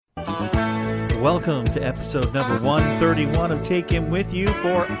welcome to episode number 131 of Take Him With You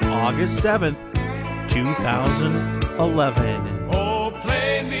for August 7th, 2011. Oh,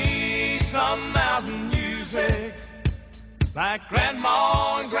 play me some mountain music like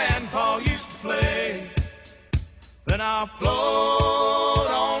Grandma and Grandpa used to play. Then I'll float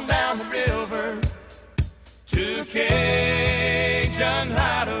on down the river to Cajun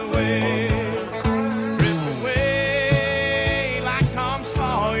Hideaway. Drift away like Tom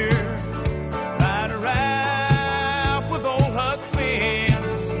Sawyer, ride a raft with old Huck Finn.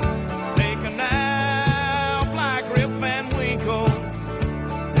 Take a nap like Rip Van Winkle,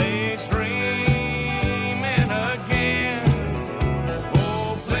 daydreaming again.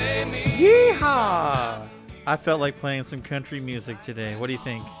 Oh, play me. Yeehaw! I felt like playing some country music today. What do you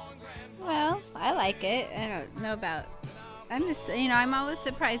think? Well, I like it. I don't know about... I'm just, I'm always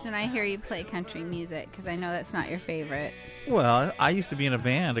surprised when I hear you play country music because I know that's not your favorite. Well, I used to be in a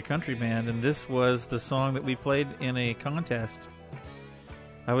band, a country band, and this was the song that we played in a contest.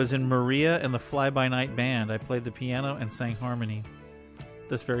 I was in Maria and the Fly By Night Band. I played the piano and sang harmony.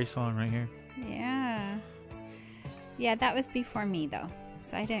 This very song right here. Yeah. Yeah, that was before me, though.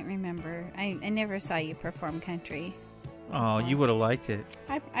 So I didn't remember. I never saw you perform country. Oh, you would have liked it.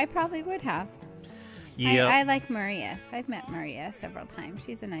 I probably would have. Yeah. I like Maria. I've met Maria several times.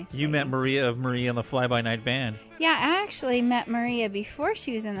 She's a nice lady. You met Maria of Maria and the Fly By Night Band. Yeah, I actually met Maria before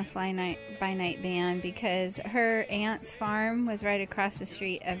she was in the Fly By Night Band because her aunt's farm was right across the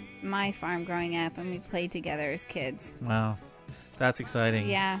street of my farm growing up, and we played together as kids. Wow. That's exciting.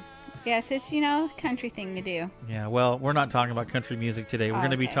 Yeah. Yes, it's, country thing to do. Yeah, well, we're not talking about country music today. We're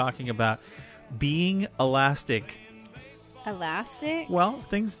going to be Okay. talking about being elastic. Elastic? Well,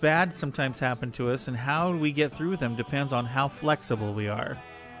 things bad sometimes happen to us, and how we get through them depends on how flexible we are.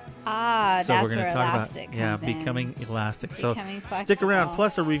 Ah, So that's we're going where to talk elastic about comes in. becoming elastic. Becoming So stick around. flexible.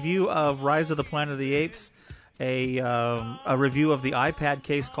 Plus a review of Rise of the Planet of the Apes, a review of the iPad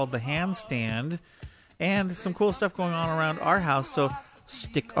case called the Handstand, and some cool stuff going on around our house. So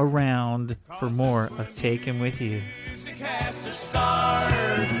stick around for more of Take Him With You. Music has to start.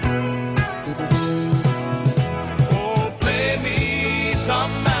 Oh, play me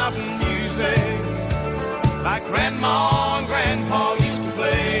some mountain music like Grandma and Grandpa used to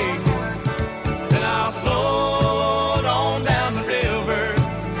play. Then I'll float on down the river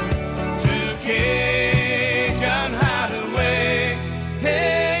to Cajun Hideaway.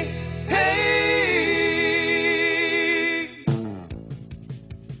 Hey, hey.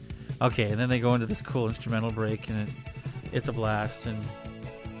 Okay, and then they go into this cool instrumental break, and it's a blast. And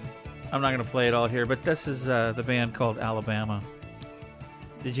I'm not going to play it all here, but this is the band called Alabama.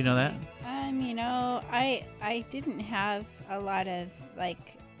 Did you know that? I didn't have a lot of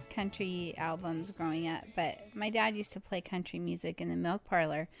country albums growing up, but my dad used to play country music in the milk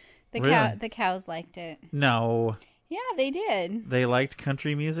parlor. Really? The cows liked it. No. Yeah, they did. They liked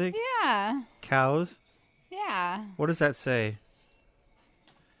country music? Yeah, Cows? yeah. What does that say?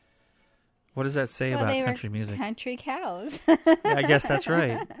 What does that say Well, about they country were music? country cows. Yeah, I guess that's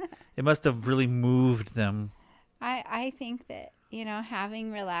right. It must have really moved them. I think that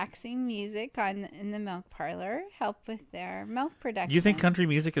having relaxing music in the milk parlor helped with their milk production. You think country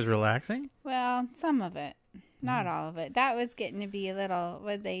music is relaxing? Well, some of it, not all of it. That was getting to be a little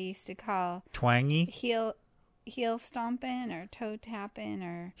what they used to call Twangy? heel stomping or toe tapping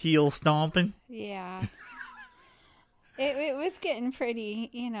or Heel stomping? yeah. It was getting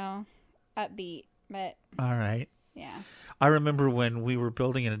pretty, upbeat, but All right. yeah. I remember when we were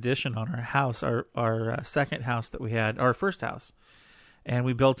building an addition on our house, our second house that we had, our first house, and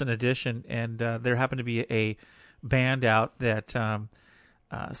we built an addition, and there happened to be a band out that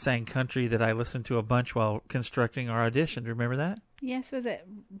sang country that I listened to a bunch while constructing our addition. Do you remember that? Yes, was it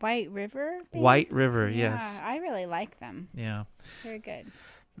White River? Band? White River, Yeah, yes. I really like them. Yeah. They're good.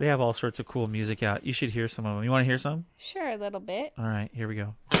 They have all sorts of cool music out. You should hear some of them. You want to hear some? Sure, a little bit. All right, here we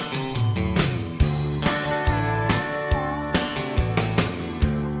go.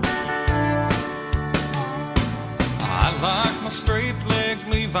 I like my straight leg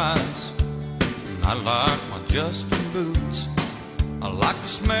Levi's. I like my Justin boots. I like the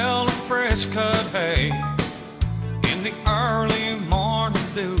smell of fresh cut hay in the early morning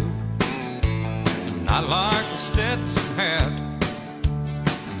dew. And I like the Stetson hat.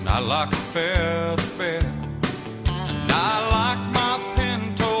 And I like a feather bed. And I like my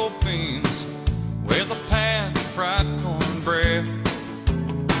pinto beans with a pan of fried cornbread.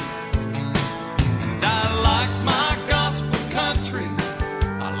 And I like my gospel country.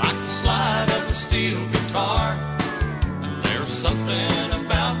 I like the slide of the steel guitar. And there's something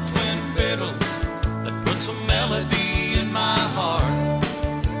about twin fiddles that puts a melody in my heart.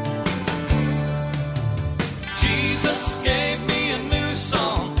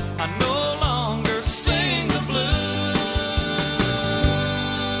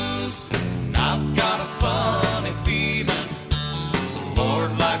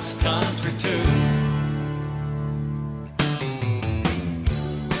 likes country too.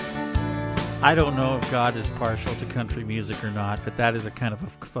 I don't know if God is partial to country music or not, but that is a kind of a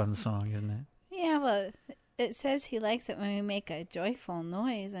fun song, isn't it? Yeah, well, it says he likes it when we make a joyful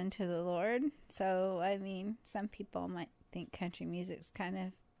noise unto the Lord. So, I mean, some people might think country music's kind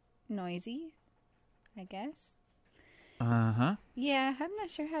of noisy, I guess. Uh-huh. Yeah, I'm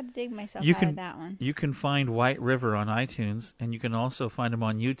not sure how to dig myself You out can- of that one. You can find White River on iTunes, and you can also find them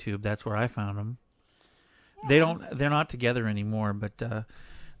on YouTube. That's where I found them. They're not together anymore, but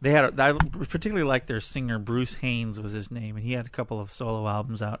they had. I particularly like their singer Bruce Haynes was his name, and he had a couple of solo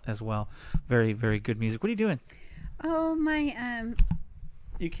albums out as well. Very, very good music. What are you doing? Oh, my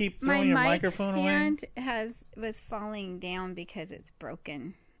You keep my throwing your mic microphone away. stand was falling down because it's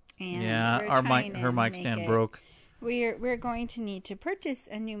broken. And Yeah, we're her trying to mic make stand it- broke. We're going to need to purchase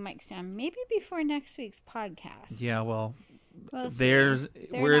a new mic stand, maybe before next week's podcast. Yeah, well, We'll see.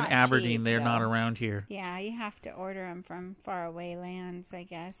 we're in not Aberdeen. cheap, They're not though. around here. Yeah, you have to order them from faraway lands, I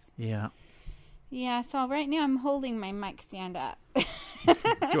guess. Yeah. Yeah, so right now I'm holding my mic stand up. Do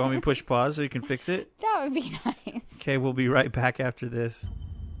you want me to push pause so you can fix it? That would be nice. Okay, we'll be right back after this.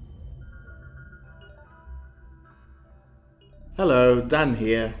 Hello, Dan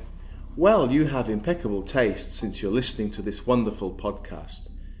here. Well, you have impeccable taste since you're listening to this wonderful podcast.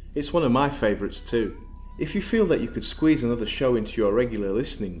 It's one of my favourites too. If you feel that you could squeeze another show into your regular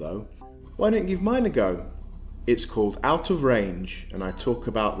listening though, why don't you give mine a go? It's called Out of Range, and I talk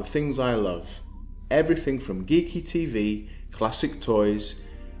about the things I love. Everything from geeky TV, classic toys,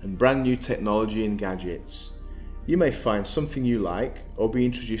 and brand new technology and gadgets. You may find something you like, or be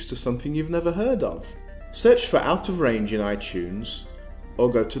introduced to something you've never heard of. Search for Out of Range in iTunes, or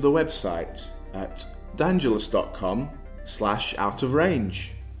go to the website at dangerous.com/out of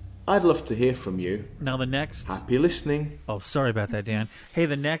range. I'd love to hear from you. Now the next... Happy listening. Oh, sorry about that, Dan. Hey,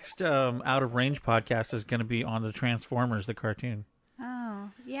 the next Out of Range podcast is going to be on the Transformers, the cartoon.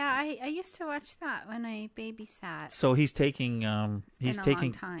 Oh, yeah, I used to watch that when I babysat. So he's taking been a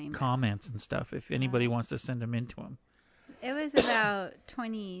long time. comments and stuff. If anybody wants to send them into him. It was about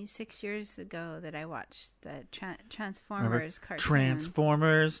 26 years ago that I watched the Transformers cartoon.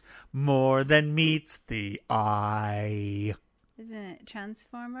 Transformers, more than meets the eye. Isn't it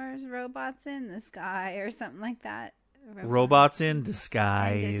Transformers, Robots in the Sky, or something like that? Robots in In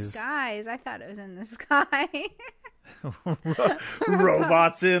disguise. disguise. I thought it was in the sky.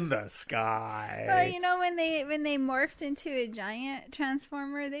 Robots in the sky. Well, you know, when they morphed into a giant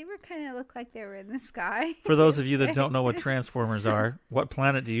Transformer, they were kind of looked like they were in the sky. For those of you that don't know what Transformers are, what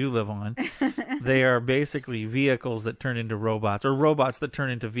planet do you live on? They are basically vehicles that turn into robots, or robots that turn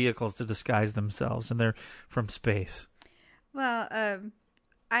into vehicles to disguise themselves, and they're from space. Well,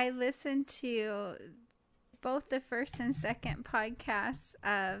 I listened to both the first and second podcasts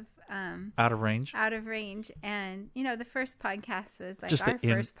of Out of Range. Out of Range, and you know, the first podcast was like Just our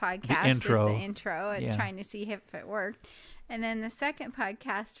the first podcast, intro. just the intro, and Yeah. trying to see if it worked. And then the second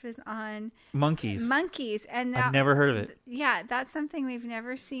podcast was on Monkeys. monkeys, and I've never heard of it. Yeah, that's something we've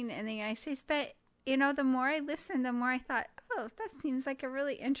never seen in the United States. But you know, the more I listened, the more I thought, oh, that seems like a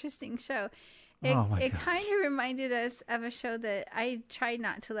really interesting show. Oh, my It gosh. kind of reminded us of a show that I tried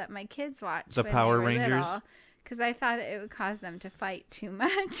not to let my kids watch. The when Power they were Rangers? because I thought that it would cause them to fight too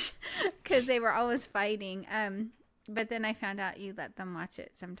much, because they were always fighting. But then I found out you let them watch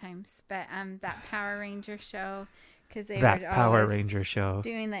it sometimes. But that Power Ranger show, because they That were Power always Ranger show.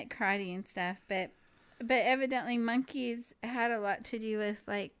 doing like karate and stuff. But evidently monkeys had a lot to do with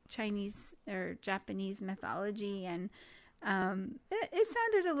like Chinese or Japanese mythology, and it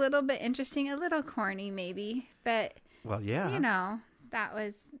sounded a little bit interesting, a little corny maybe, but Well, yeah. you know, that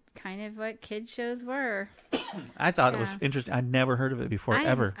was kind of what kids shows were. I thought it was Yeah. interesting. I'd never heard of it before,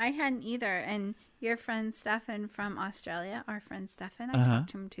 ever. I hadn't either. And your friend Stefan from Australia, our friend Stefan, I Uh-huh. talked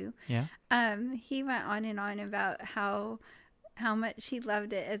to him too. Yeah. He went on and on about how much he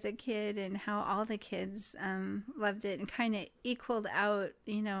loved it as a kid, and how all the kids loved it, and kind of equaled out,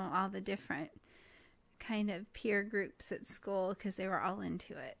 you know, all the different kind of peer groups at school, because they were all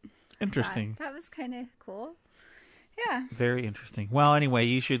into it. Interesting. That was kind of cool. Yeah. Very interesting. Well, anyway,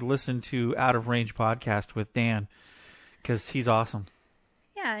 you should listen to Out of Range podcast with Dan, because he's awesome.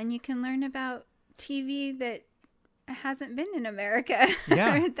 Yeah, and you can learn about TV that hasn't been in America.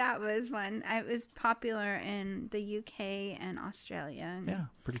 Yeah. That was one. It was popular in the UK and Australia. And Yeah,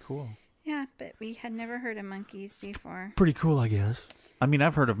 pretty cool. yeah, but we had never heard of monkeys before. Pretty cool, I guess. I mean,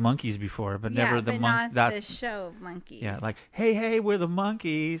 I've heard of monkeys before, but Yeah, never the but monk. not That the show Monkeys. yeah, like hey, we're the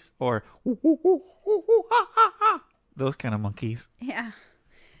monkeys, or "Ooh, ooh, ooh, ooh, ooh, ha, ha, ha." Those kind of monkeys. Yeah.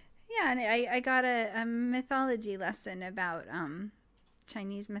 Yeah, and I got a mythology lesson about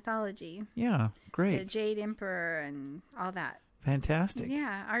Chinese mythology. Yeah, The great. Jade Emperor and all that. Fantastic.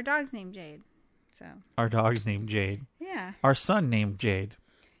 Yeah, our dog's named Jade. So, Our dog's named Jade. yeah. Our son named Jade.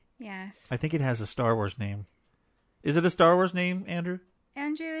 Yes. I think it has a Star Wars name. Is it a Star Wars name, Andrew?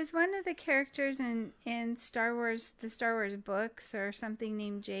 Andrew is one of the characters in Star Wars, the Star Wars books, or something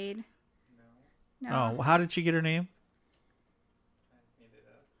named Jade. No. Oh, how did she get her name?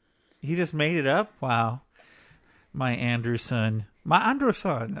 He just made it up? Wow. My Andrew son. My Andrew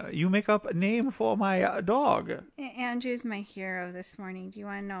son, you make up a name for my dog. Andrew's my hero this morning. Do you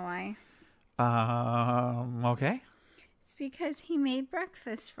want to know why? Okay. It's because he made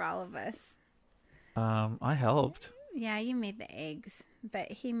breakfast for all of us. I helped. Yeah, you made the eggs,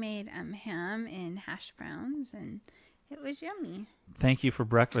 but he made ham and hash browns, and it was yummy. Thank you for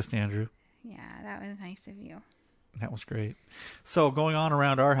breakfast, Andrew. Yeah, that was nice of you. That was great. So going on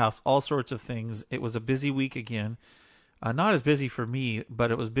around our house, all sorts of things. It was a busy week again. Not as busy for me,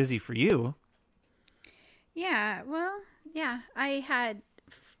 but it was busy for you. Yeah, well, yeah, I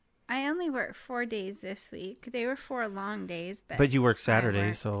only worked 4 days this week. They were 4 long days, But you worked I Saturday,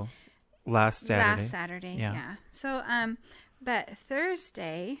 worked so last Saturday. Last Saturday, Yeah. yeah. So, but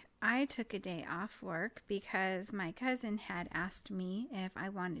Thursday, I took a day off work because my cousin had asked me if I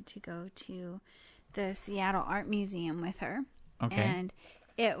wanted to go to the Seattle Art Museum with her. Okay. And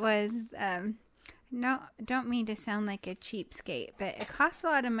it was, no, don't mean to sound like a cheapskate, but it costs a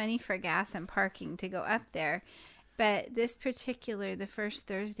lot of money for gas and parking to go up there. But this particular, the first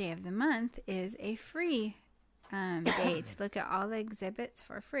Thursday of the month, is a free day to look at all the exhibits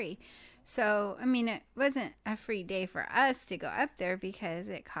for free. So, I mean, it wasn't a free day for us to go up there because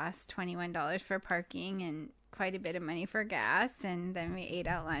it cost $21 for parking and quite a bit of money for gas, and then we ate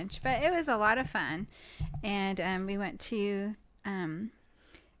out lunch. But it was a lot of fun, and we went to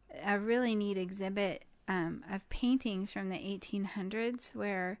a really neat exhibit of paintings from the 1800s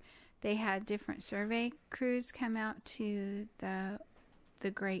where they had different survey crews come out to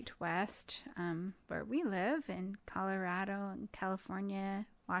the Great West, where we live in Colorado and California,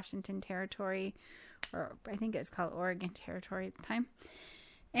 Washington Territory, or I think it's called Oregon Territory at the time.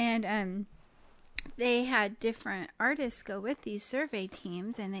 And they had different artists go with these survey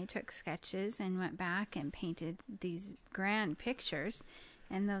teams, and they took sketches and went back and painted these grand pictures.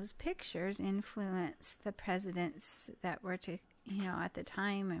 And those pictures influenced the presidents that were to, at the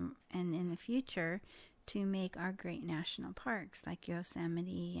time and in the future, to make our great national parks like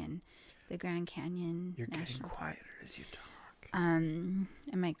Yosemite and the Grand Canyon. You're getting National quieter as you talk. Am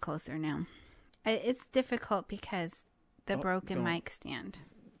I closer now? It's difficult because the broken don't. mic stand.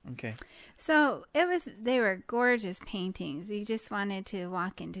 Okay. So they were gorgeous paintings. You just wanted to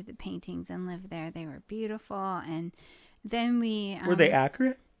walk into the paintings and live there. They were beautiful. And then Were they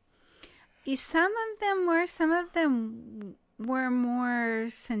accurate? Some of them were. Some of them were more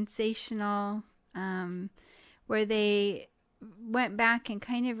sensational, where they went back and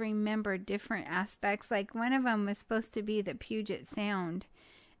kind of remembered different aspects. Like one of them was supposed to be the Puget Sound,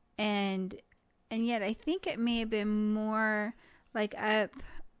 and yet I think it may have been more like up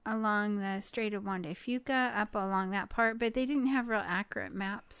along the Strait of Juan de Fuca, up along that part, but they didn't have real accurate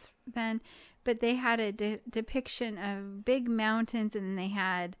maps then. But they had a depiction of big mountains, and they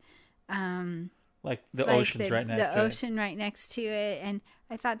had Like the ocean's right next to it. The ocean right next to it, and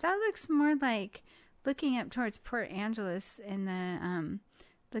I thought that looks more like looking up towards Port Angeles in the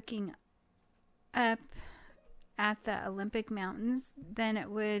looking up at the Olympic Mountains than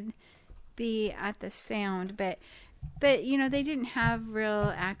it would be at the Sound. But they didn't have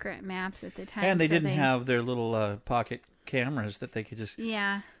real accurate maps at the time, And they so didn't have their little pocket cameras that they could just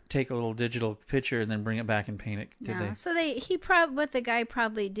take a little digital picture and then bring it back and paint it. Did they? So what the guy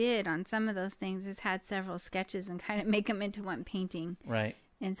probably did on some of those things is had several sketches and kind of make them into one painting. Right.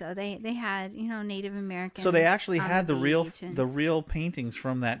 And so they had, Native Americans. So they actually on had the real beach and- the real paintings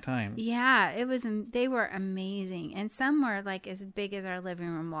from that time. Yeah, they were amazing. And some were like as big as our living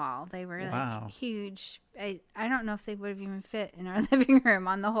room wall. They were Wow. like huge. I don't know if they would have even fit in our living room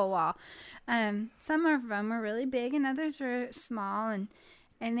on the whole wall. Some of them were really big and others were small.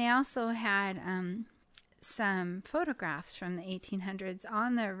 And they also had some photographs from the 1800s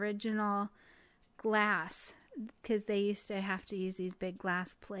on the original glass, because they used to have to use these big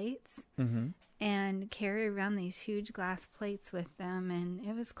glass plates and carry around these huge glass plates with them. And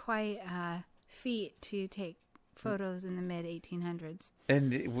it was quite a feat to take photos in the mid-1800s.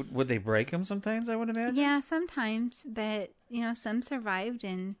 And would they break them sometimes, I would imagine? Yeah, sometimes. But, some survived,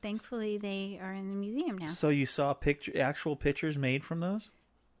 and thankfully they are in the museum now. So you saw actual pictures made from those?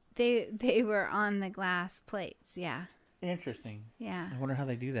 They were on the glass plates, yeah. Interesting. Yeah. I wonder how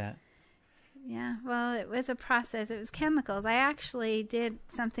they do that. Yeah, well, it was a process. It was chemicals. I actually did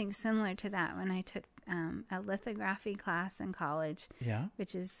something similar to that when I took a lithography class in college, Yeah.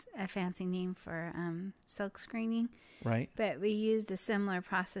 which is a fancy name for silk screening. Right. But we used a similar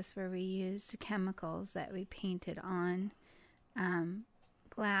process where we used chemicals that we painted on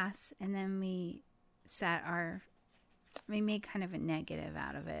glass, and then we made kind of a negative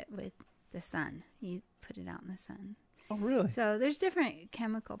out of it with the sun. You put it out in the sun. Oh, really? So there's different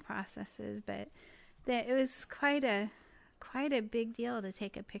chemical processes, but it was quite a big deal to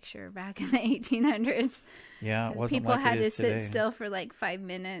take a picture back in the 1800s. Yeah, it wasn't People like had it to is sit today. still for like 5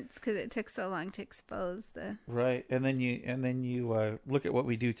 minutes because it took so long to expose the Right, and then you look at what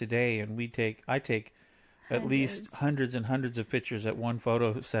we do today, and I take at least hundreds and hundreds of pictures at one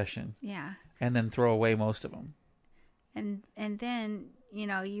photo session, yeah. and then throw away most of them. And then,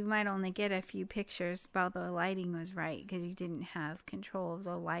 you might only get a few pictures while the lighting was right because you didn't have control of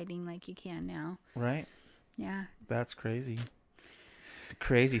the lighting like you can now. Right. Yeah. That's crazy.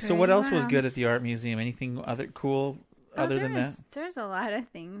 So what else was wild. good at the art museum? Anything other cool other than that? There's a lot of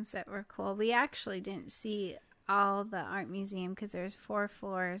things that were cool. We actually didn't see all the art museum because there's 4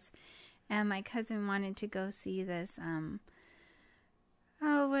 floors. And my cousin wanted to go see this,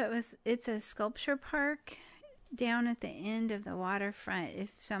 it's a sculpture park down at the end of the waterfront.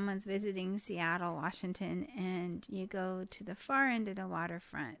 If someone's visiting Seattle, Washington, and you go to the far end of the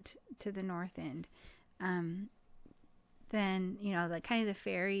waterfront to the north end, then, the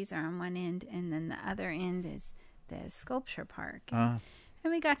ferries are on one end, and then the other end is the sculpture park. And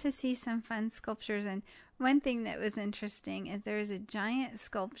we got to see some fun sculptures. And one thing that was interesting is there's a giant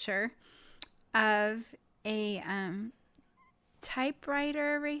sculpture of a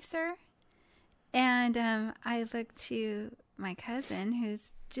typewriter eraser. And I looked to my cousin,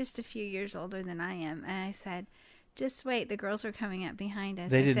 who's just a few years older than I am, and I said, just wait, the girls are coming up behind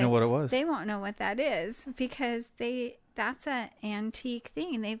us. They didn't know what it was. They won't know what that is because that's an antique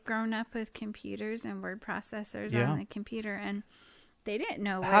thing. They've grown up with computers and word processors on the computer, and they didn't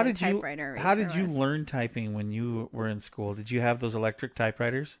know what a typewriter eraser was. How did you learn typing when you were in school? Did you have those electric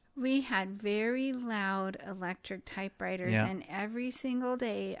typewriters? We had very loud electric typewriters, and every single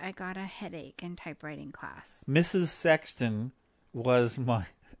day I got a headache in typewriting class. Mrs. Sexton was my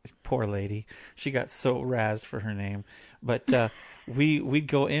poor lady. She got so razzed for her name. But we'd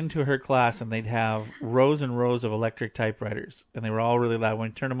go into her class, and they'd have rows and rows of electric typewriters, and they were all really loud. When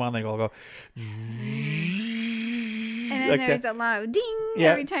you turn them on, they all go... And then there was a loud ding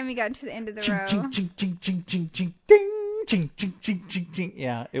every time you got to the end of the row. Ching, ching, ching, ching, ching, ching, ding, ching, ching, ching, ching, ching.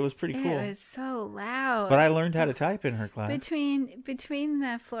 Yeah, it was pretty cool. It was so loud. But I learned how to type in her class. Between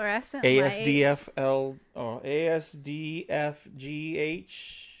the fluorescent lights.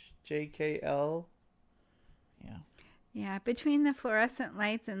 ASDFGHJKL. Yeah. Yeah, between the fluorescent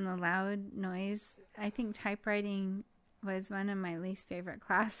lights and the loud noise, I think typewriting was one of my least favorite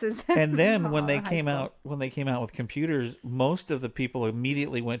classes. And then when they came out with computers, most of the people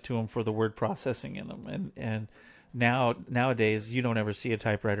immediately went to them for the word processing in them. And nowadays you don't ever see a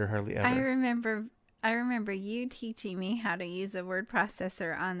typewriter hardly ever. I remember you teaching me how to use a word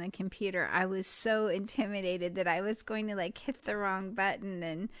processor on the computer. I was so intimidated that I was going to hit the wrong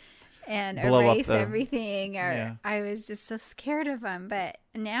button and erase everything. I was just so scared of them. But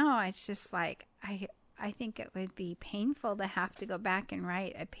now it's just I think it would be painful to have to go back and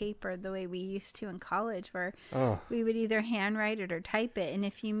write a paper the way we used to in college, where we would either handwrite it or type it. And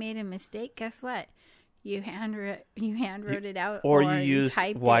if you made a mistake, guess what? You handwrote it out, or you used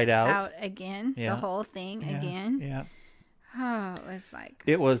typed white it out again, the whole thing again. Yeah. Oh,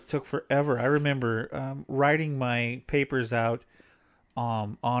 it was took forever. I remember writing my papers out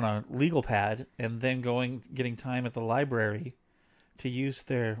on a legal pad, and then getting time at the library to use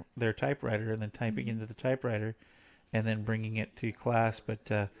their typewriter, and then typing into the typewriter, and then bringing it to class.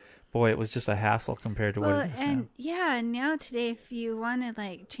 But boy, it was just a hassle compared to what it is now. And now today, if you want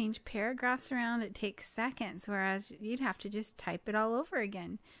to change paragraphs around, it takes seconds, whereas you'd have to just type it all over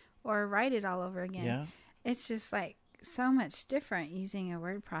again or write it all over again. Yeah. It's just so much different using a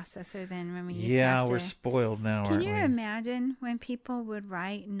word processor than when we used to. Yeah, we're spoiled now, aren't we? Can you imagine when people would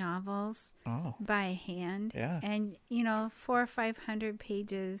write novels by hand? Yeah. And, 400 or 500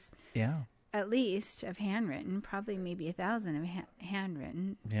 pages at least of handwritten, probably maybe 1,000 of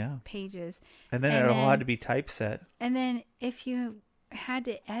handwritten pages. And then it all had to be typeset. And then if you had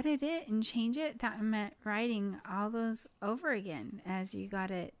to edit it and change it, that meant writing all those over again as you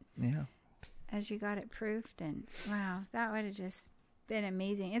got it. Yeah. As you got it proofed, and wow, that would have just been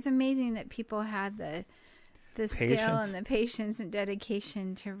amazing. It's amazing that people had the skill and the patience and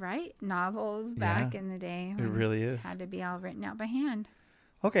dedication to write novels back in the day. It really is. Had to be all written out by hand.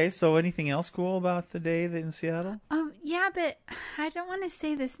 Okay, so anything else cool about the day in Seattle? Yeah, but I don't want to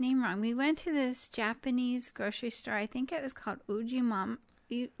say this name wrong. We went to this Japanese grocery store. I think it was called Ujirama's.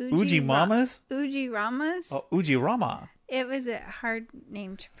 Ujirama's. Oh, Ujirama. It was a hard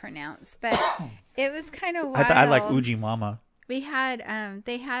name to pronounce, but it was kind of wild. I like Ujimama. We had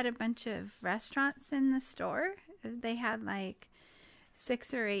they had a bunch of restaurants in the store. They had like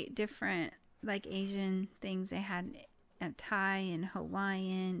 6 or 8 different like Asian things. They had Thai and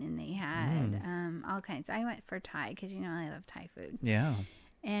Hawaiian, and they had all kinds. I went for Thai because I love Thai food. Yeah.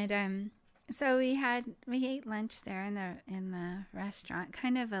 And so we ate lunch there in the restaurant,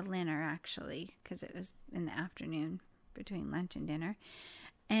 kind of a dinner actually, because it was in the afternoon between lunch and dinner.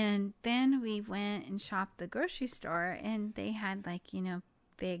 And then we went and shopped the grocery store, and they had like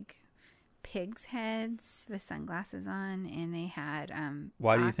big pigs' heads with sunglasses on, and they had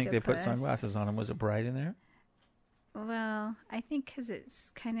Why do you think they put octopus. sunglasses on them? Was it bright in there? Well, I think because it's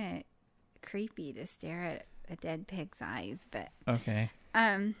kind of creepy to stare at a dead pig's eyes, but Okay.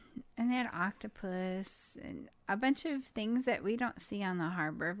 and they had octopus and a bunch of things that we don't see on the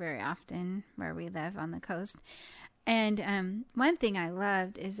harbor very often where we live on the coast. And one thing I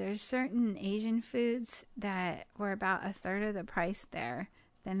loved is there's certain Asian foods that were about a third of the price there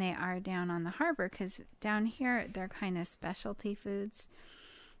than they are down on the harbor, because down here they're kind of specialty foods.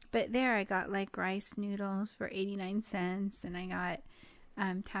 But there I got like rice noodles for 89 cents, and I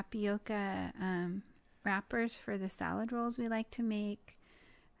got tapioca wrappers for the salad rolls we like to make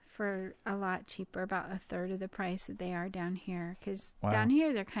for a lot cheaper, about a third of the price that they are down here. Because down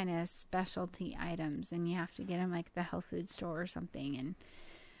here they're kind of specialty items, and you have to get them like the health food store or something.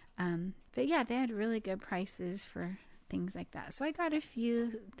 And but yeah, they had really good prices for things like that. So I got a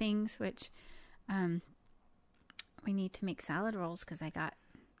few things which we need to make salad rolls, because I got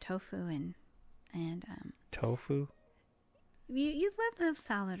tofu and Tofu? you love those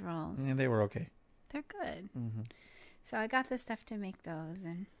salad rolls. Yeah, they were okay. They're good. Mm-hmm. So I got the stuff to make those,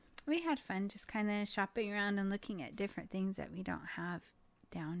 and we had fun just kind of shopping around and looking at different things that we don't have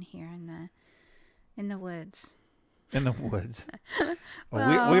down here in the woods. In the woods.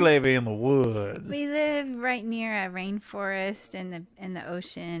 Well, we live in the woods. We live right near a rainforest and the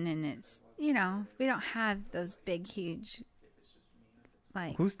ocean, and it's we don't have those big, huge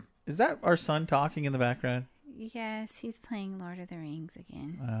like. Is that our son talking in the background? Yes, he's playing Lord of the Rings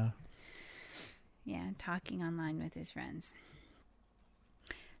again. Yeah, talking online with his friends.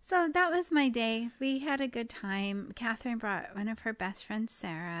 So that was my day. We had a good time. Catherine brought one of her best friends,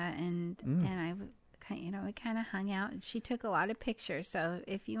 Sarah, and I, we kind of hung out. She took a lot of pictures. So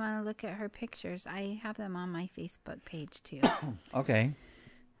if you want to look at her pictures, I have them on my Facebook page too. Okay.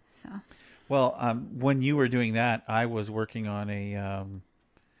 So. Well, when you were doing that, I was working on a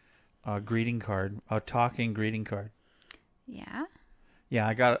greeting card, a talking greeting card. Yeah. Yeah,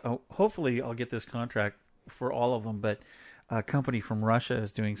 I got. Hopefully, I'll get this contract for all of them. But a company from Russia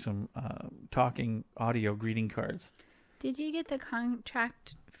is doing some talking audio greeting cards. Did you get the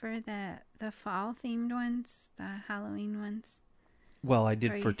contract for the fall themed ones, the Halloween ones? Well, I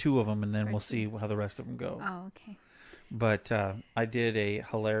did for 2 of them, and then we'll see how the rest of them go. Oh, okay. But I did a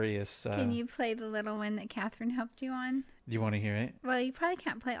hilarious. Can you play the little one that Catherine helped you on? Do you want to hear it? Well, you probably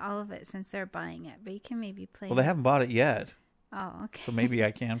can't play all of it since they're buying it, but you can maybe play. Well, they haven't bought it yet. Oh, okay. So maybe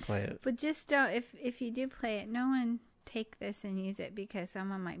I can play it. But just don't. If you do play it, no one take this and use it, because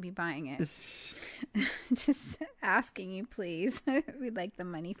someone might be buying it. Just asking you, please. We'd like the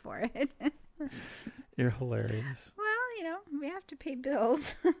money for it. You're hilarious. Well, we have to pay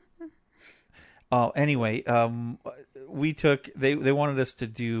bills. Oh, anyway, they wanted us to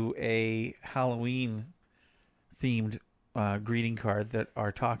do a Halloween themed greeting card that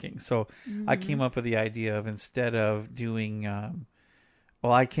are talking. So I came up with the idea of, instead of doing,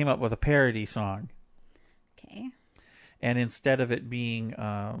 I came up with a parody song. Okay. And instead of it being,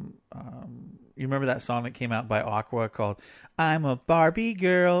 you remember that song that came out by Aqua called "I'm a Barbie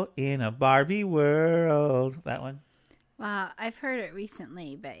Girl in a Barbie World"? That one? Well, I've heard it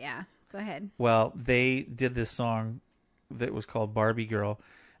recently, but yeah, go ahead. Well, they did this song that was called Barbie Girl,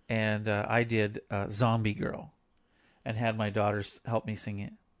 and I did Zombie Girl, and had my daughters help me sing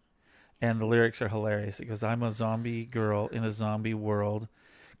it. And the lyrics are hilarious. It goes, "I'm a zombie girl in a zombie world,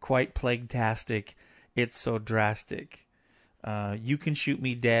 quite plague-tastic, it's so drastic. You can shoot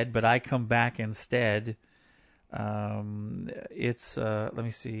me dead, but I come back instead. It's let me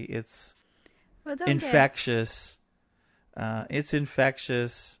see. It's infectious. It's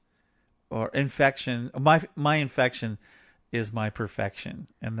infectious, or infection. My infection is my perfection,"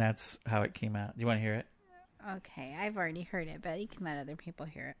 and that's how it came out. Do you want to hear it? Okay, I've already heard it, but you can let other people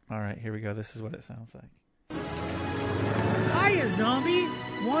hear it. All right, here we go. This is what it sounds like. Hiya, zombie.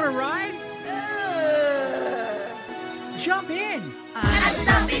 Want a ride? Jump in. I'm a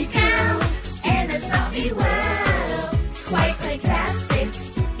zombie girl in a zombie world. Quite fantastic.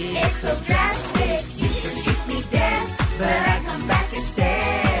 It's so drastic. You can shoot me dead, but I come back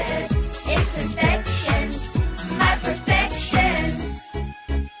instead. It's infection, my perfection.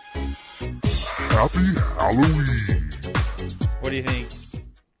 Happy Halloween. What do you think?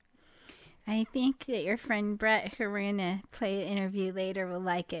 I think that your friend Brett, who we're gonna play an interview later, will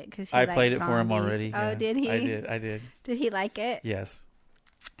like it because I played it for him already. Oh, yeah. did he? I did. Did he like it? Yes.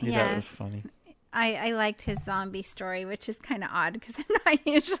 He thought it was funny. I liked his zombie story, which is kind of odd because I'm not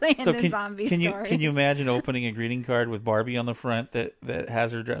usually into zombie stories. Can you imagine opening a greeting card with Barbie on the front that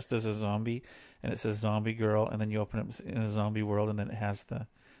has her dressed as a zombie, and it says "Zombie Girl," and then you open it in a zombie world, and then it has the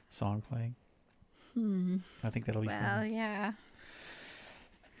song playing? I think that'll be fun. Well, yeah.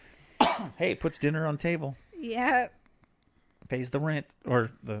 Hey, it puts dinner on table, Yep. pays the rent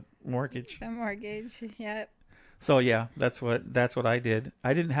or the mortgage. The mortgage. Yep. So yeah, that's what I did.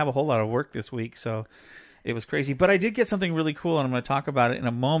 I didn't have a whole lot of work this week, so it was crazy. But I did get something really cool, and I'm going to talk about it in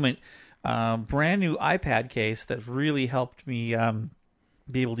a moment. Brand new iPad case that really helped me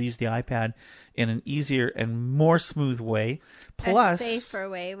be able to use the iPad in an easier and more smooth way. Plus, a safer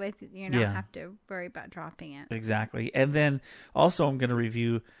way with you not have to worry about dropping it. Exactly. And then also I'm going to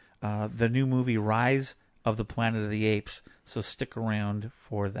review the new movie Rise of the Planet of the Apes. So stick around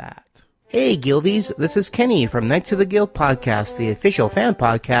for that. Hey Guildies, this is Kenny from Knights of the Guild podcast, the official fan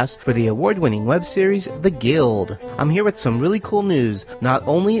podcast for the award-winning web series The Guild. I'm here with some really cool news. Not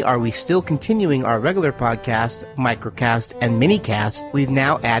only are we still continuing our regular podcast, microcast, and minicast, we've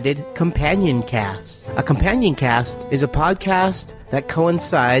now added companion casts. A companion cast is a podcast that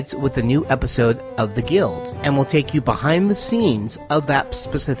coincides with the new episode of The Guild and will take you behind the scenes of that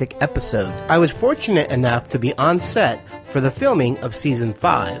specific episode. I was fortunate enough to be on set for the filming of Season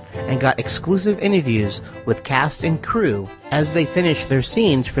 5 and got exclusive interviews with cast and crew as they finished their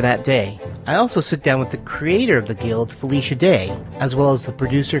scenes for that day. I also sit down with the creator of The Guild, Felicia Day, as well as the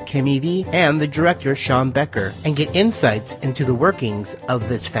producer Kim Evie and the director Sean Becker, and get insights into the workings of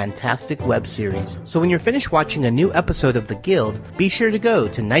this fantastic web series. So when you're finished watching a new episode of The Guild, be sure to go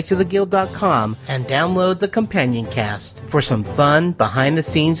to knightsoftheguild.com and download the companion cast for some fun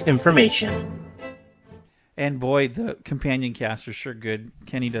behind-the-scenes information. And boy, the companion casts are sure good.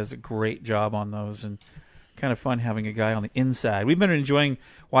 Kenny does a great job on those, and kind of fun having a guy on the inside. We've been enjoying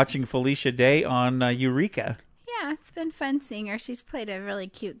watching Felicia Day on Eureka. Yeah, it's been fun seeing her. She's played a really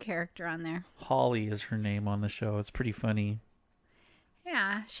cute character on there. Holly is her name on the show. It's pretty funny.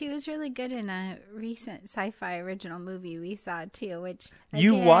 Yeah, she was really good in a recent sci-fi original movie we saw too, which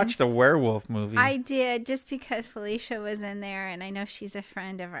You again, watched a werewolf movie. I did, just because Felicia was in there, and I know she's a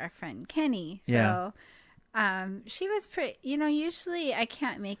friend of our friend Kenny. So she was pretty, usually I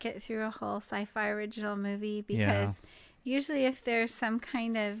can't make it through a whole sci-fi original movie because usually if there's some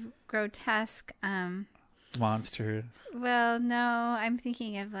kind of grotesque monster. Well, no, I'm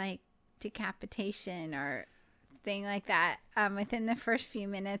thinking of like decapitation or thing like that. Within the first few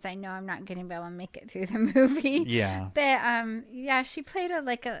minutes, I know I'm not going to be able to make it through the movie. Yeah. But she played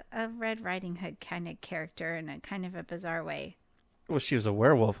a Red Riding Hood kind of character in a kind of a bizarre way. Well, she was a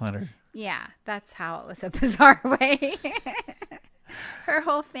werewolf hunter. Yeah, that's how it was a bizarre way. Her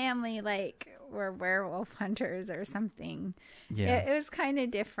whole family were werewolf hunters or something. Yeah. It was kind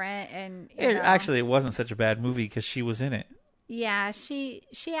of different, and Actually, it wasn't such a bad movie because she was in it. Yeah, she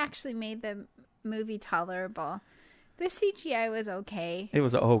actually made the movie tolerable. The CGI was okay. It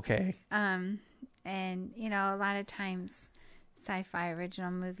was okay. And a lot of times sci-fi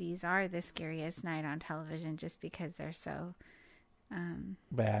original movies are the scariest night on television just because they're so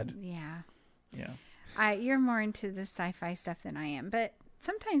bad. Yeah. You're more into the sci-fi stuff than I am, but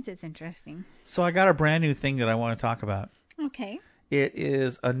sometimes it's interesting. So I got a brand new thing that I want to talk about. Okay. It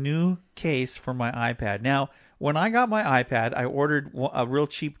is a new case for my iPad. Now, when I got my iPad, I ordered a real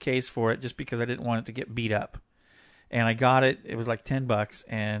cheap case for it just because I didn't want it to get beat up. And I got it. It was like $10,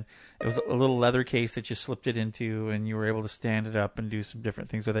 and it was a little leather case that you slipped it into, and you were able to stand it up and do some different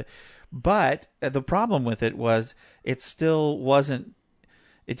things with it. But the problem with it was it still wasn't.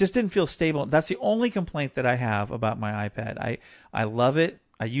 It just didn't feel stable. That's the only complaint that I have about my iPad. I love it.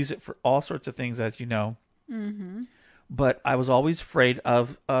 I use it for all sorts of things, as you know. Mm-hmm. But I was always afraid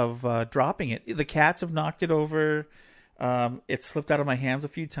of dropping it. The cats have knocked it over. It slipped out of my hands a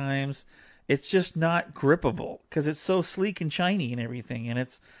few times. It's just not grippable because it's so sleek and shiny and everything,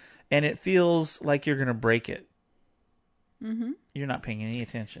 and it feels like you're gonna break it. Mm-hmm. You're not paying any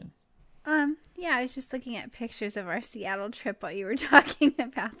attention. Yeah, I was just looking at pictures of our Seattle trip while you were talking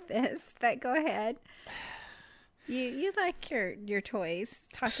about this. But go ahead. You like your toys.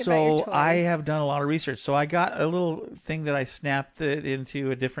 Talk about your So toys. I have done a lot of research. So I got a little thing that I snapped it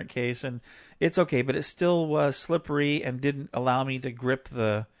into a different case, and it's okay, but it still was slippery and didn't allow me to grip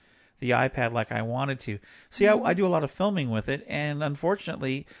the iPad like I wanted to. See, I do a lot of filming with it, and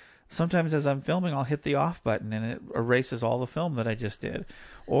unfortunately, sometimes as I'm filming, I'll hit the off button and it erases all the film that I just did,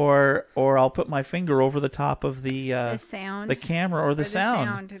 or I'll put my finger over the top of the sound, the camera, or the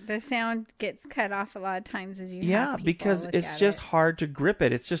sound. The sound gets cut off a lot of times as you. Yeah, have people because look it's at just it. hard to grip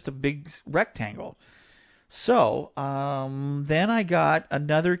it. It's just a big rectangle. So then I got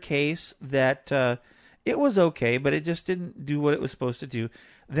another case that it was okay, but it just didn't do what it was supposed to do.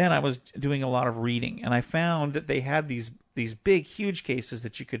 Then I was doing a lot of reading, and I found that they had these big, huge cases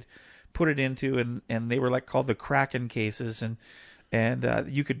that you could put it into, and they were like called the Kraken cases, and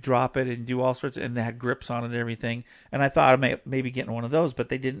you could drop it and do all sorts, and they had grips on it and everything. And I thought I maybe getting one of those, but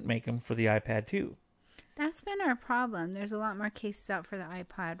they didn't make them for the iPad 2. That's been our problem. There's a lot more cases out for the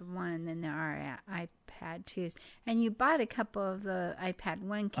iPad 1 than there are iPad 2s. And you bought a couple of the iPad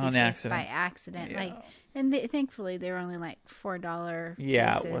 1 cases by accident. Yeah. Thankfully, they were only like $4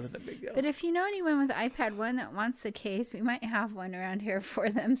 Yeah, cases. it wasn't a big deal. But if you know anyone with an iPad 1 that wants a case, we might have one around here for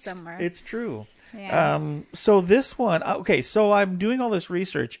them somewhere. It's true. Yeah. So this one, okay, so I'm doing all this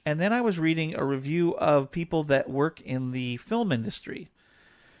research, and then I was reading a review of people that work in the film industry,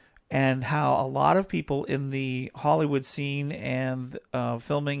 and how a lot of people in the Hollywood scene and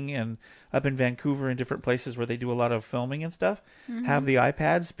filming, and up in Vancouver and different places where they do a lot of filming and stuff, have the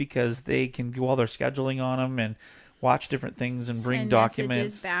iPads because they can do all their scheduling on them and watch different things and bring Send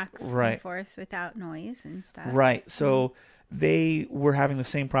messages back right. and forth without noise and stuff. Right. So they were having the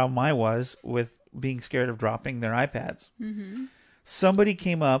same problem I was with being scared of dropping their iPads. Mm-hmm. Somebody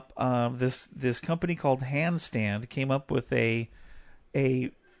came up, this company called Handstand came up with a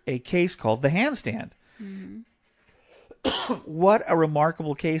case called the Handstand. Mm-hmm. What a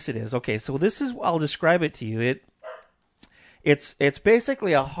remarkable case it is. Okay, so this is, I'll describe it to you. It's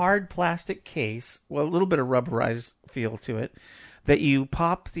basically a hard plastic case, well, a little bit of rubberized feel to it, that you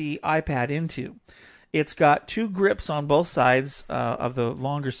pop the iPad into. It's got two grips on both sides of the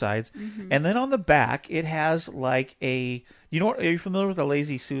longer sides, and then on the back it has like are you familiar with a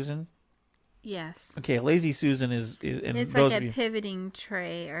Lazy Susan? Yes. Okay, a Lazy Susan is it's like a pivoting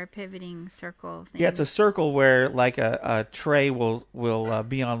tray or a pivoting circle thing. Yeah, it's a circle where like a tray will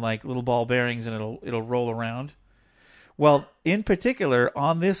be on like little ball bearings, and it'll roll around. Well, in particular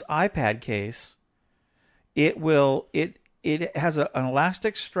on this iPad case, it has an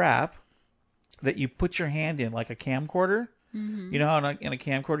elastic strap that you put your hand in, like a camcorder. You know how in a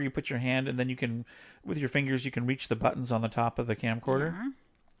camcorder you put your hand, and then you can, with your fingers, you can reach the buttons on the top of the camcorder. Yeah.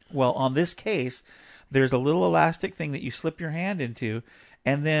 Well, on this case, there's a little elastic thing that you slip your hand into,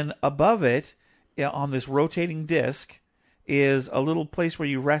 and then above it, on this rotating disc, is a little place where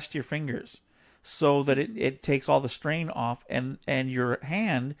you rest your fingers, so that it takes all the strain off, and your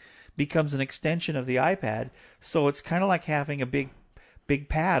hand becomes an extension of the iPad. So it's kind of like having a big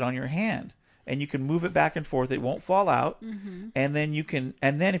pad on your hand, and you can move it back and forth. It won't fall out, and then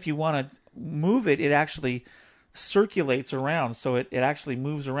if you want to move it, it actually circulates around, so it actually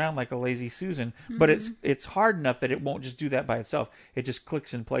moves around like a Lazy Susan, but it's hard enough that it won't just do that by itself. It just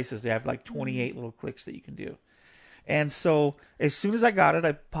clicks in places. They have like 28 little clicks that you can do. And so as soon as I got it,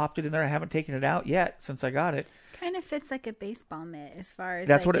 I popped it in there. I haven't taken it out yet since I got it. Kind of fits like a baseball mitt as far as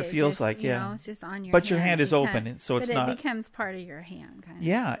that's like what it feels just, like. you Yeah, know, it's just on your but hand. your hand is open, and so it's not. But it becomes part of your hand, kind of.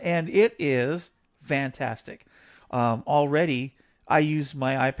 Yeah, and it is fantastic. Already, I use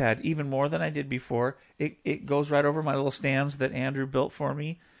my iPad even more than I did before. It goes right over my little stands that Andrew built for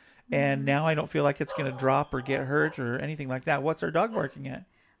me, and now I don't feel like it's going to drop or get hurt or anything like that. What's our dog barking at?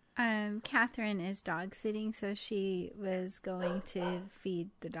 Catherine is dog sitting, so she was going to feed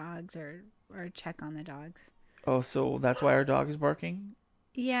the dogs or check on the dogs. Oh, so that's why our dog is barking?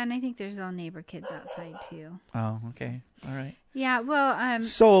 Yeah, and I think there's all neighbor kids outside too. Oh, okay. All right. Yeah, well,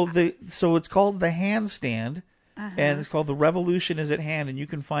 So it's called the Handstand, and it's called The Revolution is at Hand, and you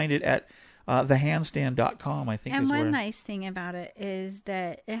can find it at thehandstand.com, I think. And is one where... nice thing about it is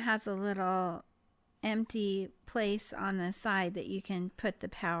that it has a little empty place on the side that you can put the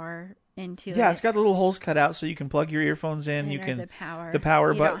power into. Yeah, it's got little holes cut out so you can plug your earphones in. You can the power. You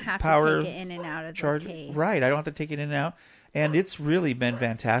don't have to take it in and out of charge. the case. Right, I don't have to take it in and out, and it's really been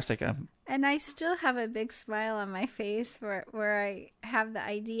fantastic. And I still have a big smile on my face where I have the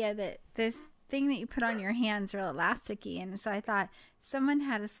idea that this thing that you put on your hands are elasticy, and so I thought if someone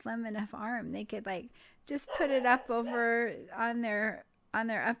had a slim enough arm, they could like just put it up over on their on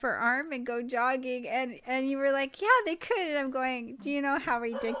their upper arm and go jogging, and you were like, yeah, they could. And I'm going, do you know how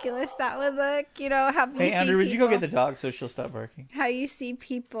ridiculous that would look? You know how Hey, Andrew, would you go get the dog so she'll stop barking? How you see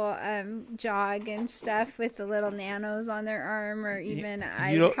people jog and stuff with the little nanos on their arm, or even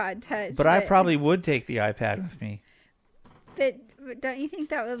iPod Touch. But I probably would take the iPad with me. But don't you think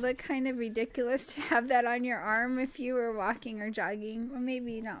that would look kind of ridiculous to have that on your arm if you were walking or jogging? Well,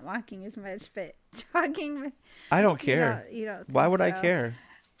 maybe not walking as much, but jogging. But I don't care. You don't Why think would I so. care?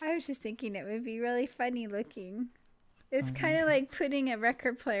 I was just thinking it would be really funny looking. It's kind of like putting a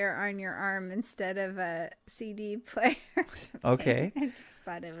record player on your arm instead of a CD player. Or something. Okay. I just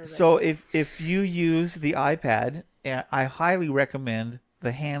thought it was. So if you use the iPad, I highly recommend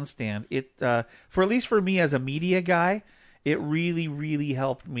the handstand. It for at least for me as a media guy, it really, really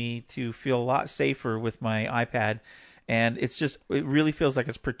helped me to feel a lot safer with my iPad. And it really feels like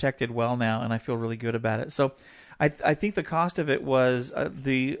it's protected well now, and I feel really good about it. So I think the cost of it was,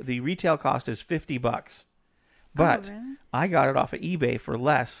 the retail cost is $50. But really? I got it off of eBay for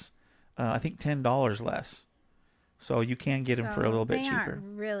less, I think $10 less. So you can get them for a little bit cheaper. They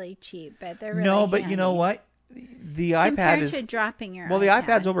aren't really cheap, but they're really No, but handy. you know what? The iPad Compared is to dropping your well. The iPad.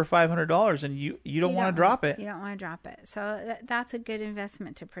 iPad's over $500, and you don't want to drop it. You don't want to drop it. So that's a good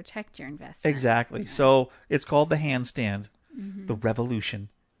investment to protect your investment. Exactly. So it's called the handstand. The revolution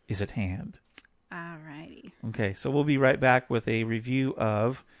is at hand. Alrighty. Okay, so we'll be right back with a review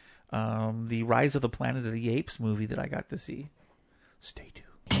of the Rise of the Planet of the Apes movie that I got to see. Stay tuned.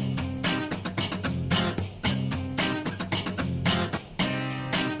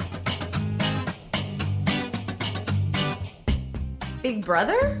 Big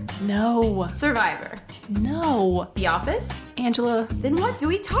Brother? No. Survivor? No. The Office? Angela. Then what do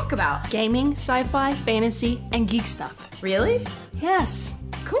we talk about? Gaming, sci-fi, fantasy, and geek stuff. Really? Yes.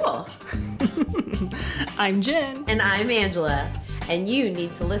 Cool. I'm Jen. And I'm Angela. And you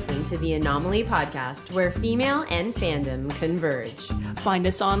need to listen to the Anomaly Podcast, where female and fandom converge. Find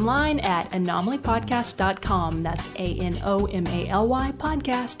us online at anomalypodcast.com. That's ANOMALY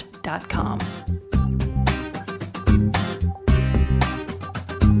podcast.com.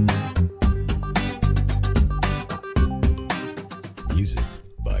 Music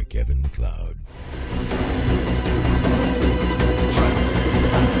by Kevin MacLeod.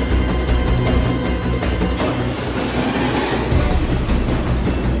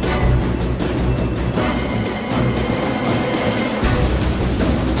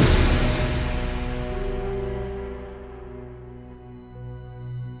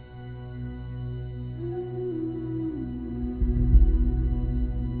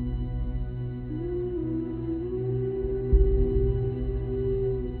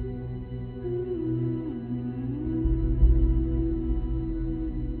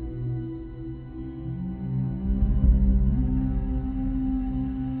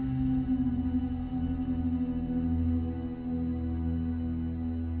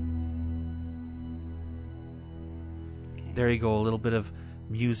 There you go, a little bit of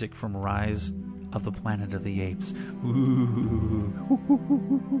music from Rise of the Planet of the Apes. Ooh.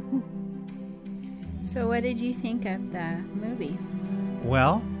 So what did you think of the movie?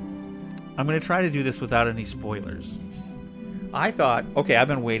 Well, I'm going to try to do this without any spoilers. I thought, okay, I've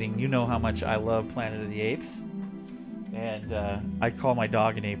been waiting. You know how much I love Planet of the Apes. And I call my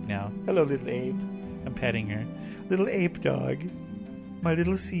dog an ape now. Hello, little ape. I'm petting her. Little ape dog. My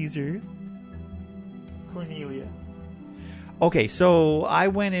little Caesar. Cornelia. Okay, so I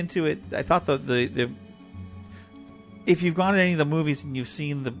went into it. I thought the if you've gone to any of the movies and you've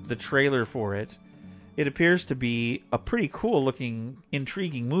seen the trailer for it, it appears to be a pretty cool looking,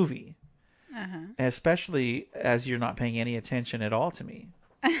 intriguing movie. Especially as you're not paying any attention at all to me.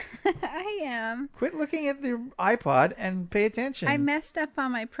 I am. Quit looking at the iPod and pay attention. I messed up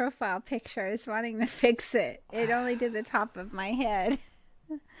on my profile picture. I was wanting to fix it. It only did the top of my head.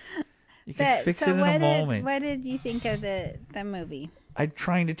 You can fix it in a moment. What did you think of the movie? I'm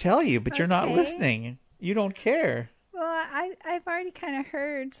trying to tell you, but you're not Okay. listening. You don't care. Well, I've already kind of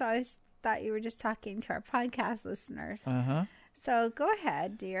heard, so I thought you were just talking to our podcast listeners. Uh-huh. So go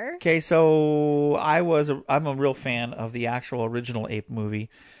ahead, dear. Okay, so I'm a real fan of the actual original Ape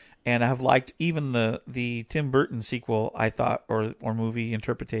movie, and I've liked even the Tim Burton sequel. I thought or movie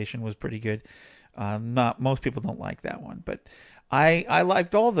interpretation was pretty good. Not most people don't like that one, but I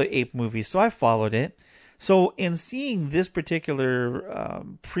liked all the Ape movies, so I followed it. So in seeing this particular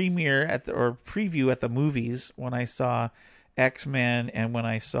premiere or preview at the movies, when I saw X-Men and when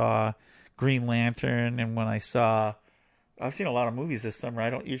I saw Green Lantern and when I've seen a lot of movies this summer. I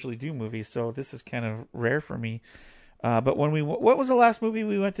don't usually do movies, so this is kind of rare for me. But when what was the last movie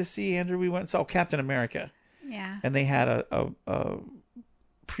we went to see, Andrew? We went and saw Captain America. Yeah. And they had a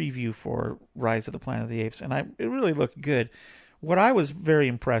preview for Rise of the Planet of the Apes, and it really looked good. What I was very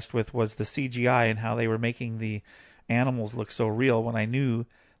impressed with was the CGI and how they were making the animals look so real when I knew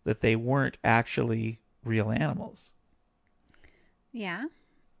that they weren't actually real animals. Yeah,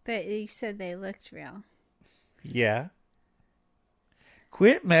 but you said they looked real. Yeah.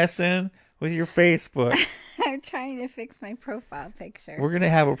 Quit messing with your Facebook. I'm trying to fix my profile picture. We're going to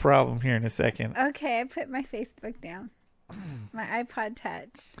have a problem here in a second. Okay, I put my Facebook down. My iPod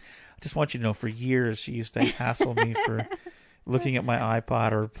Touch. I just want you to know, for years, she used to hassle me for looking at my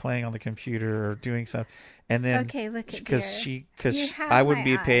iPod or playing on the computer or doing something. And then, okay, look at because You have I wouldn't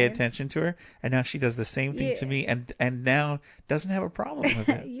my be paying eyes. attention to her, and now she does the same thing to me, and now doesn't have a problem with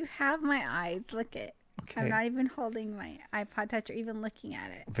it. You have my eyes. Look at. Okay. I'm not even holding my iPod Touch or even looking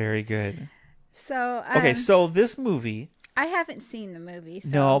at it. Very good. So Okay, so this movie. I haven't seen the movie. So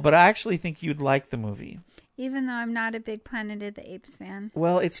No, but I actually think you'd like the movie. even though I'm not a big Planet of the Apes fan.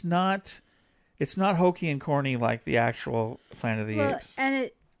 Well, it's not hokey and corny like the actual Planet of the Apes.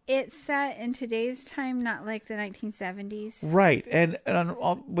 And it's set in today's time, not like the 1970s. Right. And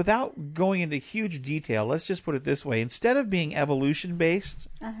without going into huge detail, let's just put it this way. Instead of being evolution-based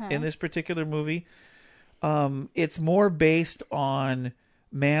in this particular movie, it's more based on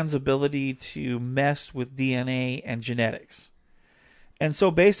man's ability to mess with DNA and genetics. And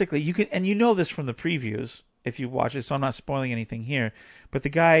so basically, you can, and you know this from the previews if you watch it, so I'm not spoiling anything here. But the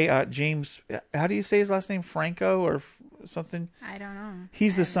guy, James, how do you say his last name? Franco or something? I don't know.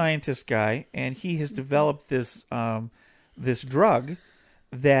 He's the scientist guy, and he has developed this this drug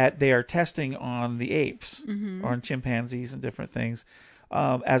that they are testing on the apes or on chimpanzees and different things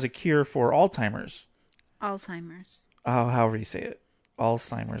as a cure for Alzheimer's. Alzheimer's. However you say it.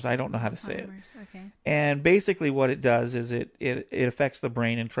 Alzheimer's. I don't know how to say it. Okay. And basically what it does is it affects the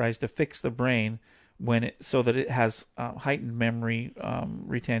brain and tries to fix the brain so that it has heightened memory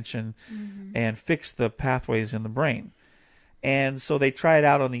retention and fix the pathways in the brain. And so they try it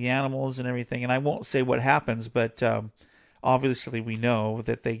out on the animals and everything. And I won't say what happens, but obviously we know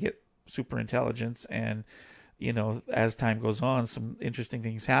that they get super intelligence, and as time goes on, some interesting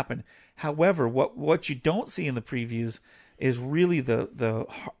things happen. However, what you don't see in the previews is really the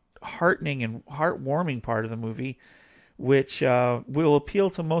heartening and heartwarming part of the movie, which will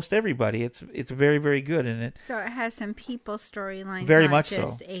appeal to most everybody. It's very, very good in it. So it has some people storylines, Very not much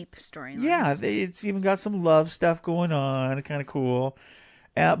just so. ape storylines. Yeah, it's even got some love stuff going on. It's kind of cool.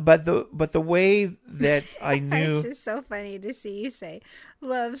 But the way that I knew, It's just so funny to see you say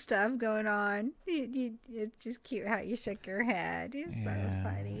love stuff going on. It's just cute how you shook your head. It's so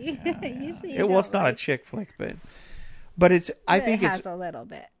funny. Usually you it's don't not a chick flick, but it's. I think it it's has a little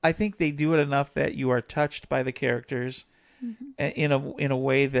bit. I think they do it enough that you are touched by the characters in a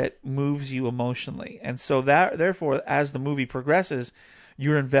way that moves you emotionally, and so that therefore, as the movie progresses,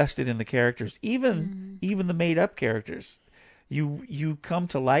 you're invested in the characters, even the made up characters. You come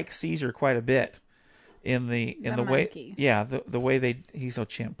to like Caesar quite a bit in the monkey. way, the way he's a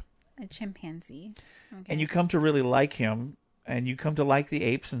chimp, A chimpanzee. Okay. and you come to really like him, and you come to like the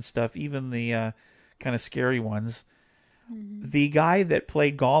apes and stuff, even the kind of scary ones. The guy that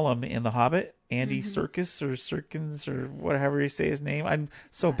played Gollum in The Hobbit, Andy Serkins or whatever you say his name, I'm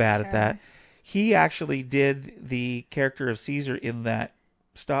so bad at that. He actually did the character of Caesar in that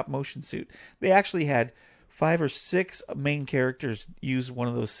stop motion suit. They actually had 5 or 6 main characters use one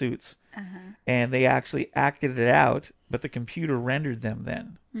of those suits, and they actually acted it out, but the computer rendered them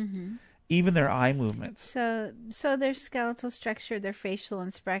then. Even their eye movements. So their skeletal structure, their facial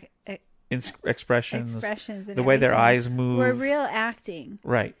Expressions, and the way their eyes move, were real acting.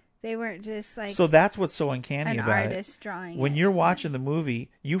 Right. They weren't just like So that's what's so uncanny an about artist it. drawing When it. you're watching the movie,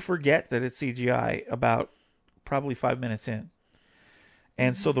 you forget that it's CGI about probably 5 minutes in.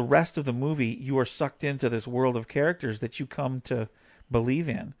 And so the rest of the movie, you are sucked into this world of characters that you come to believe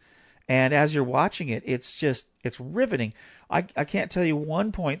in. And as you're watching it, it's riveting. I can't tell you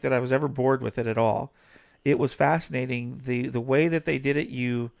one point that I was ever bored with it at all. It was fascinating. The way that they did it,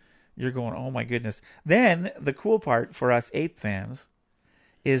 you're going, oh my goodness. Then the cool part for us ape fans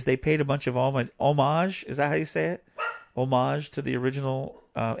is they paid a bunch of homage. Is that how you say it? Homage to the original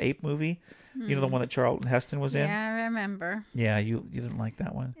ape movie. You know, the one that Charlton Heston was in? Yeah, I remember. Yeah, you didn't like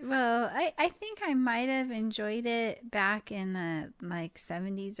that one. Well, I think I might have enjoyed it back in the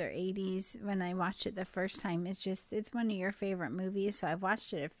 70s or 80s when I watched it the first time. It's one of your favorite movies, so I've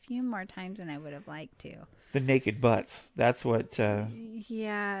watched it a few more times than I would have liked to. The Naked Butts. That's what...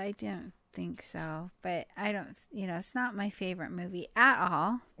 Yeah, I don't think so. But I don't... it's not my favorite movie at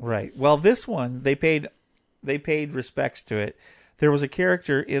all. Right. Well, this one, they paid respects to it. There was a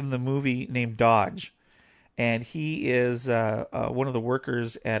character in the movie named Dodge, and he is one of the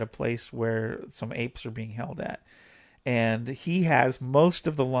workers at a place where some apes are being held at. And he has most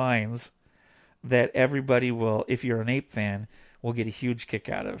of the lines that everybody will, if you're an ape fan, will get a huge kick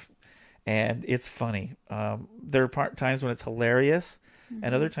out of. And it's funny. There are times when it's hilarious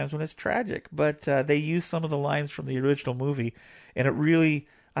and other times when it's tragic. But they use some of the lines from the original movie, and it really,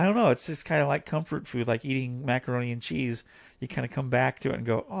 I don't know, it's just kind of like comfort food, like eating macaroni and cheese. You kind of come back to it and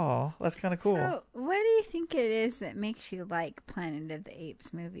go, oh, that's kind of cool. So, what do you think it is that makes you like Planet of the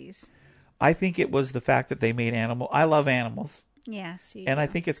Apes movies? I think it was the fact that they made I love animals. Yes. And I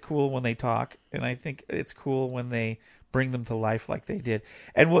think it's cool when they talk, and I think it's cool when they bring them to life like they did.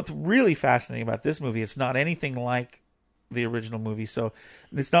 And what's really fascinating about this movie, it's not anything like the original movie. So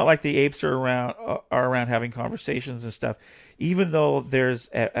it's not like the apes are around having conversations and stuff. Even though there's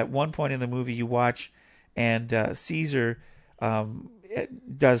at one point in the movie you watch, and Caesar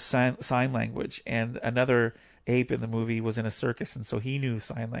does sign language, and another ape in the movie was in a circus, and so he knew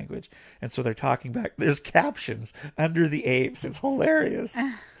sign language, and so they're talking back. There's captions under the apes. It's hilarious,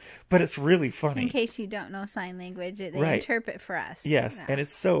 but it's really funny. In case you don't know sign language, they Right. interpret for us. Yes, No. and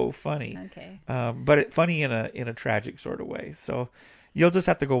it's so funny. Okay. But funny in a tragic sort of way. So you'll just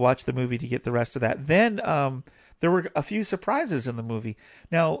have to go watch the movie to get the rest of that. Then there were a few surprises in the movie.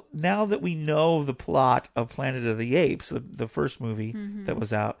 Now that we know the plot of Planet of the Apes, the first movie that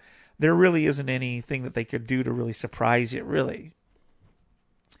was out, there really isn't anything that they could do to really surprise you, really.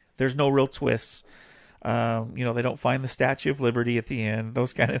 There's no real twists. They don't find the Statue of Liberty at the end,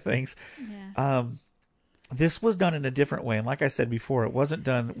 those kind of things. Yeah. This was done in a different way. And like I said before, it wasn't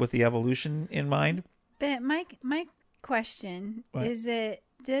done with the evolution in mind. But my question What? is,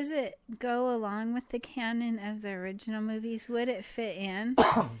 does it go along with the canon of the original movies? Would it fit in?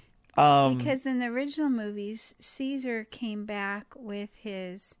 Because in the original movies, Caesar came back with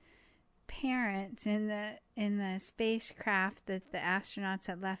his parents in the spacecraft that the astronauts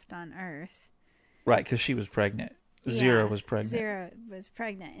had left on Earth. Right, because she was pregnant. Zero was pregnant. Zero was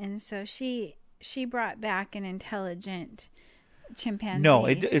pregnant, and so she brought back an intelligent chimpanzee. No,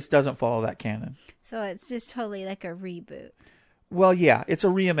 it doesn't follow that canon. So it's just totally like a reboot. Well, yeah, it's a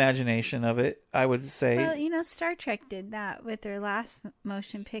reimagination of it, I would say. Well, Star Trek did that with their last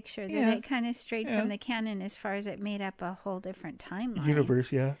motion picture. That Yeah. it kind of strayed Yeah. from the canon as far as it made up a whole different timeline.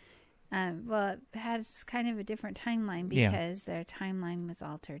 Universe, yeah. It has kind of a different timeline Yeah. because their timeline was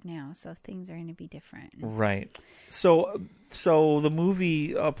altered now, so things are going to be different. Right. So the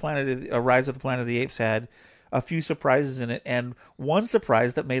movie Rise of the Planet of the Apes had a few surprises in it, and one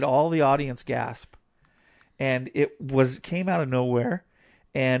surprise that made all the audience gasp. And it came out of nowhere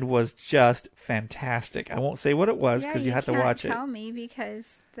and was just fantastic. I won't say what it was because you have to watch it. Tell me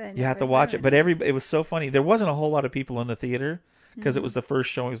because You have to watch it. But it was so funny. There wasn't a whole lot of people in the theater because it was the first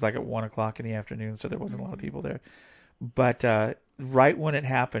showing. It was like at 1:00 in the afternoon, so there wasn't a lot of people there. But right when it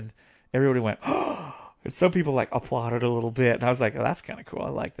happened, everybody went, "Oh!" And some people applauded a little bit, and I was like, oh, "That's kind of cool. I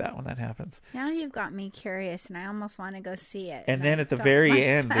like that when that happens." Now you've got me curious, and I almost want to go see it. And then at the don't very like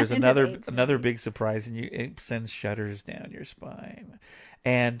end, there's Planet of the Apes another big surprise, and it sends shudders down your spine.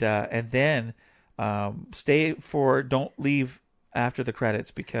 And then don't leave after the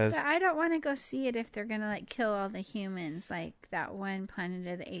credits because But I don't want to go see it if they're gonna kill all the humans, like that one Planet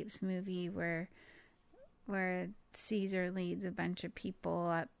of the Apes movie where Caesar leads a bunch of people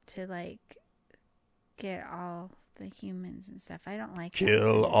up to get all the humans and stuff. I don't like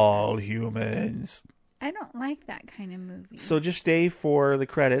kill all humans. I don't like that kind of movie. So just stay for the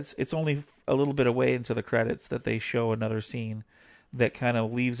credits. It's only a little bit away into the credits that they show another scene that kind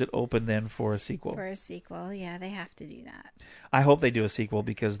of leaves it open then for a sequel. For a sequel, yeah, they have to do that. I hope they do a sequel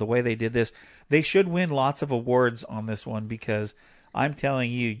because the way they did this, they should win lots of awards on this one because I'm telling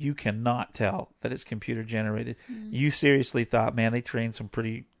you, you cannot tell that it's computer generated. Mm. You seriously thought, man, they trained some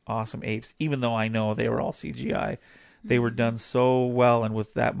pretty awesome apes, even though I know they were all CGI. They were done so well and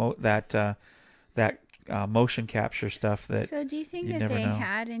with that motion capture stuff that So do you think you'd that never they know.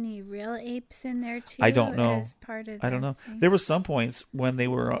 had any real apes in there too? I don't know. As part of I don't their know. thing? There were some points when they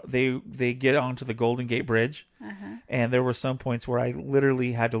get onto the Golden Gate Bridge, and there were some points where I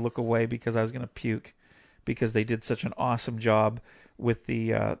literally had to look away because I was going to puke because they did such an awesome job with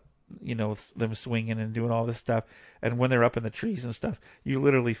the them swinging and doing all this stuff. And when they're up in the trees and stuff, you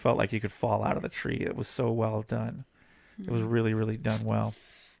literally felt like you could fall out of the tree. It was so well done. It was really, really done well.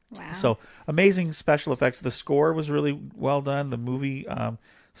 Wow. So amazing special effects. The score was really well done. The movie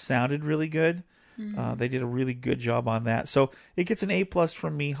sounded really good. They did a really good job on that. So it gets an A+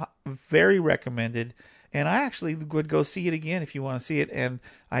 from me. Very recommended. And I actually would go see it again if you want to see it. And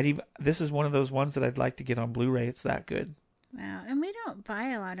this is one of those ones that I'd like to get on Blu-ray. It's that good. Wow. And we don't buy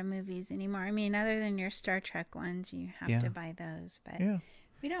a lot of movies anymore. I mean, other than your Star Trek ones, you have to buy those. But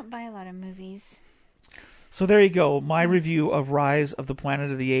we don't buy a lot of movies. So there you go. My review of Rise of the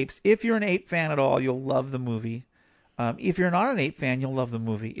Planet of the Apes. If you're an ape fan at all, you'll love the movie. If you're not an ape fan, you'll love the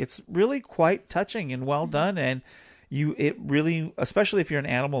movie. It's really quite touching and well done. And it really, especially if you're an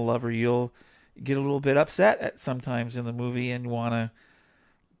animal lover, you'll get a little bit upset at sometimes in the movie and want to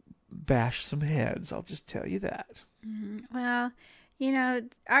bash some heads. I'll just tell you that. Well, you know,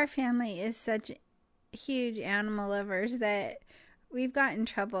 our family is such huge animal lovers that we've gotten in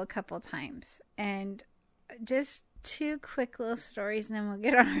trouble a couple times. And just 2 quick little stories, and then we'll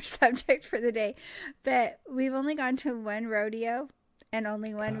get on our subject for the day. But we've only gone to one rodeo, and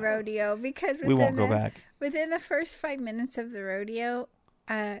only one rodeo, because we won't go back. Within the first 5 minutes of the rodeo,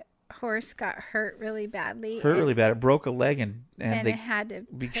 a horse got hurt really badly. It broke a leg, and they it had to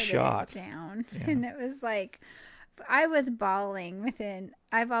be put shot it down. Yeah. And it was like, I was bawling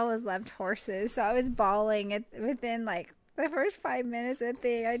I've always loved horses, so I was bawling within like the first 5 minutes of the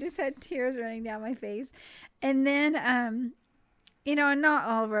thing. I just had tears running down my face. And then, you know, not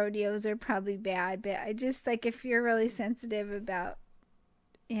all rodeos are probably bad, but I just, like, if you're really sensitive about,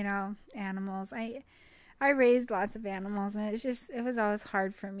 you know, animals, I raised lots of animals, and it was always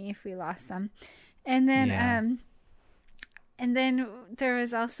hard for me if we lost some. And then, and then there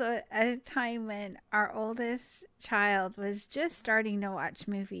was also a time when our oldest child was just starting to watch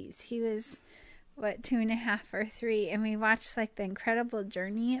movies. He was, 2.5 or 3, and we watched like The Incredible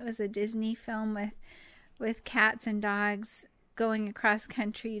Journey. It was a Disney film with cats and dogs going across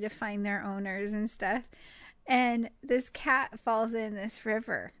country to find their owners and stuff. And this cat falls in this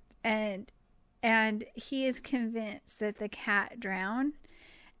river, and he is convinced that the cat drowned,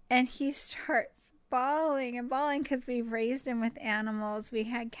 and he starts bawling and bawling because we've raised him with animals. We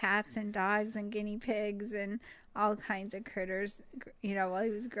had cats and dogs and guinea pigs and all kinds of critters, you know, while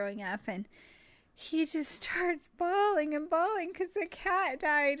he was growing up. And he just starts bawling and bawling because the cat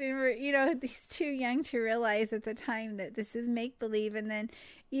died. And, you know, he's too young to realize at the time that this is make-believe. And then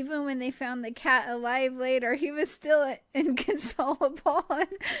even when they found the cat alive later, he was still inconsolable. And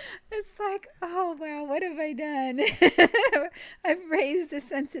it's like, oh, wow, what have I done? I've raised a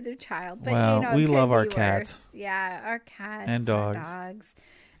sensitive child. But, well, you know, we love our worse. cats. Yeah, our cats and dogs.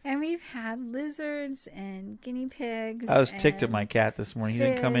 And we've had lizards and guinea pigs. I was ticked at my cat this morning. He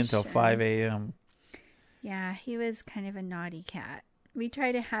didn't come in until 5 a.m. Yeah, he was kind of a naughty cat. We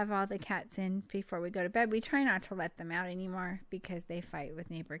try to have all the cats in before we go to bed. We try not to let them out anymore because they fight with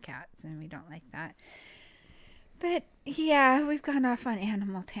neighbor cats, and we don't like that. But, yeah, we've gone off on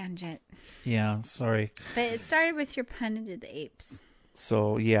animal tangent. Yeah, sorry. But it started with your Planet of the Apes.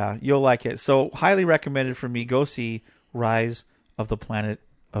 So, yeah, you'll like it. So, highly recommended for me. Go see Rise of the Planet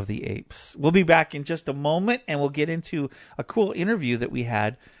of the Apes. We'll be back in just a moment, and we'll get into a cool interview that we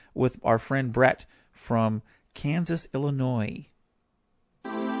had with our friend Brett from Kansas, Illinois.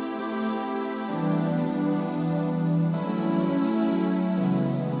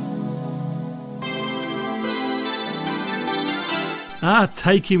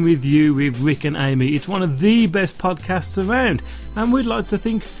 Taking With You with Rick and Amy. It's one of the best podcasts around, and we'd like to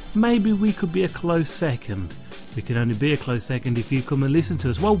think maybe we could be a close second. We can only be a close second if you come and listen to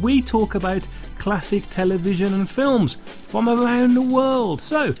us while we talk about classic television and films from around the world.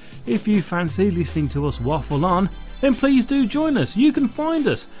 So, if you fancy listening to us waffle on, then please do join us. You can find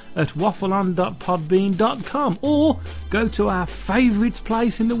us at waffleon.podbean.com, or go to our favourite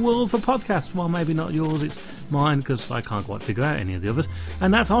place in the world for podcasts. Well, maybe not yours, it's mine, because I can't quite figure out any of the others.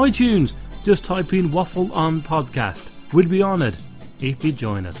 And that's iTunes. Just type in Waffle On Podcast. We'd be honoured if you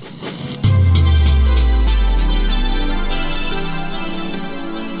join us.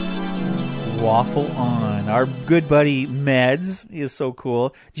 Waffle On. Our good buddy Meds is so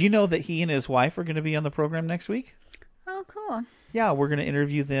cool. Do you know that he and his wife are going to be on the program next week? Oh, cool. Yeah, we're going to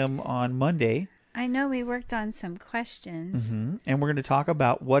interview them on Monday. I know we worked on some questions. Mm-hmm. And we're going to talk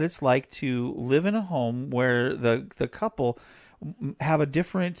about what it's like to live in a home where the couple have a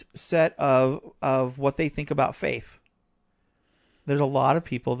different set of what they think about faith. There's a lot of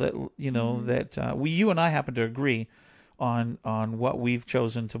people that, you know, that you and I happen to agree on what we've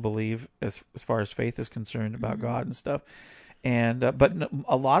chosen to believe as far as faith is concerned about God and stuff. And but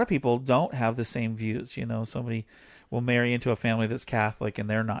a lot of people don't have the same views. You know, somebody will marry into a family that's Catholic and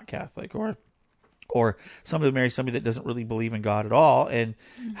they're not Catholic, or somebody marries somebody that doesn't really believe in God at all. And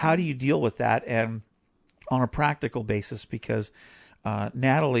how do you deal with that? And on a practical basis, because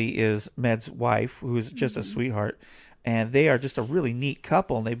Natalie is Med's wife, who's just a sweetheart, and they are just a really neat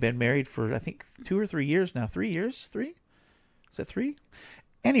couple, and they've been married for, I think, 2 or 3 years now. 3 years? 3? Is it 3?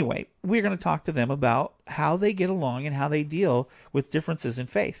 Anyway, we're going to talk to them about how they get along and how they deal with differences in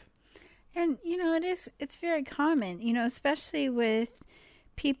faith. And, it's very common, especially with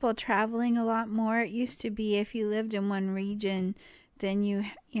people traveling a lot more. It used to be if you lived in one region, then you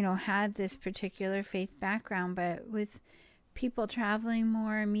had this particular faith background. But with people traveling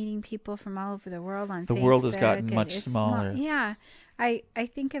more, meeting people from all over the world on Facebook. The world has gotten much smaller. Yeah. I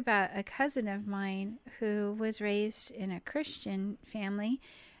think about a cousin of mine who was raised in a Christian family,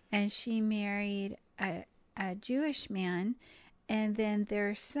 and she married a Jewish man, and then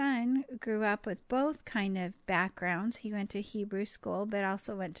their son grew up with both kind of backgrounds. He went to Hebrew school, but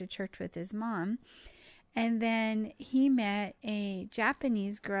also went to church with his mom. And then he met a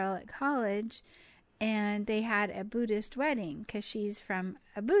Japanese girl at college, and they had a Buddhist wedding because she's from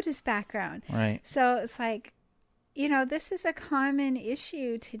a Buddhist background. Right. So it's like, this is a common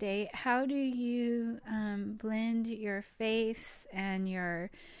issue today. How do you blend your faith and your,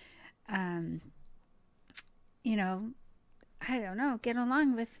 I don't know, get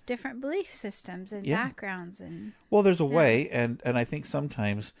along with different belief systems and backgrounds? And well, there's a way, and I think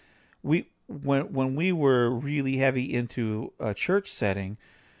sometimes when we were really heavy into a church setting,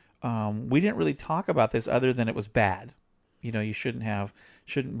 we didn't really talk about this other than it was bad. You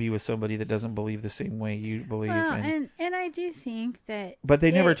shouldn't be with somebody that doesn't believe the same way you believe. Well, and I do think that... But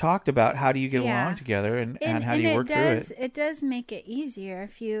they never talked about how do you get along together and how do you work through it. It does make it easier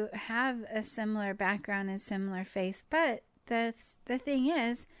if you have a similar background and similar faith. But the thing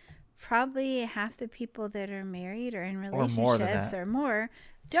is, probably half the people that are married or in relationships or more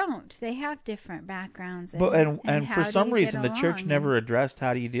don't. They have different backgrounds. And for some reason, the church never addressed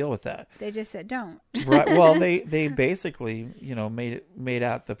how do you deal with that. They just said don't. Right. Well, they basically made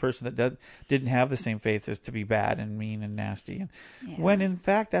out the person that didn't have the same faith as to be bad and mean and nasty, when in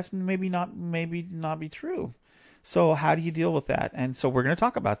fact that's maybe not be true. So how do you deal with that? And so we're going to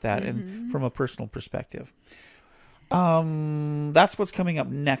talk about that and from a personal perspective. That's what's coming up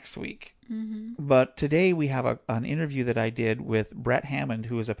next week. But today we have an interview that I did with Brett Hammond,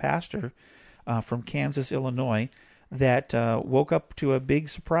 who is a pastor from Kansas, Illinois, that woke up to a big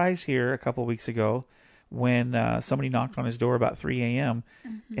surprise here a couple of weeks ago when somebody knocked on his door about 3 a.m.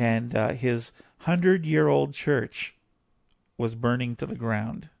 And his 100-year-old church was burning to the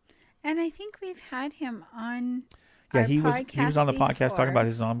ground. And I think we've had him on... Yeah, he was on the podcast talking about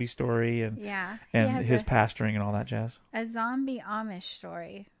his zombie story and his pastoring and all that jazz. A zombie Amish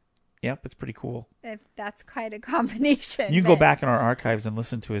story. Yep, it's pretty cool. That's quite a combination. You can go back in our archives and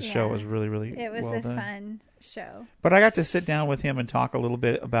listen to his show. It was really, really well done. It was a fun show. But I got to sit down with him and talk a little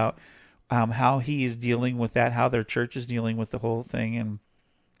bit about how he's dealing with that, how their church is dealing with the whole thing. And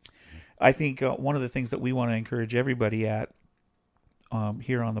I think one of the things that we want to encourage everybody at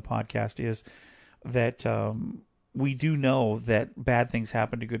here on the podcast is that we do know that bad things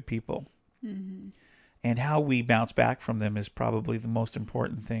happen to good people. And how we bounce back from them is probably the most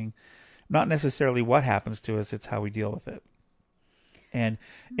important thing. Not necessarily what happens to us, it's how we deal with it. And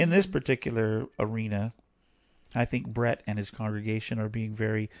in this particular arena, I think Brett and his congregation are being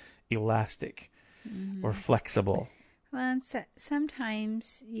very elastic or flexible. Well, and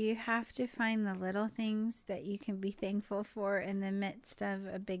sometimes you have to find the little things that you can be thankful for in the midst of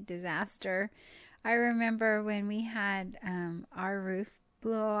a big disaster. I remember when we had our roof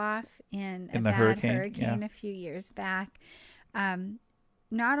blow off in a bad hurricane a few years back.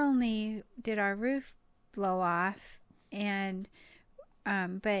 Not only did our roof blow off,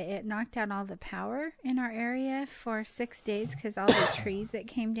 but it knocked out all the power in our area for 6 days because all the trees that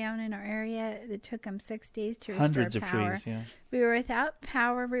came down in our area, it took them 6 days to restore Hundreds power. of trees, yeah. We were without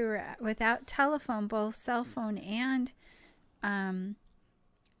power. We were without telephone, both cell phone and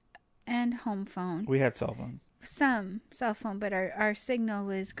home phone. We had cell phone. Some cell phone, but our signal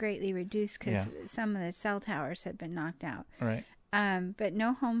was greatly reduced because some of the cell towers had been knocked out. Right. But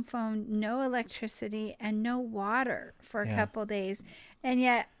no home phone, no electricity, and no water for a couple days. And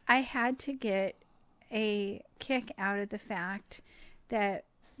yet I had to get a kick out of the fact that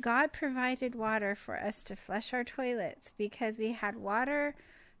God provided water for us to flush our toilets because we had water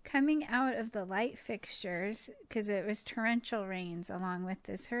coming out of the light fixtures because it was torrential rains along with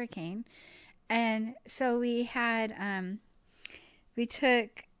this hurricane. And so we had, we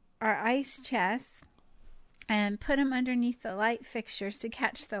took our ice chests and put them underneath the light fixtures to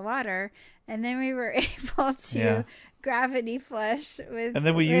catch the water. And then we were able to gravity flush with... And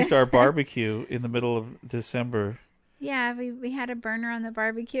then we used our barbecue in the middle of December. Yeah, we had a burner on the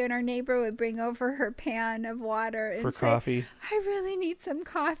barbecue, and our neighbor would bring over her pan of water and say, coffee. I really need some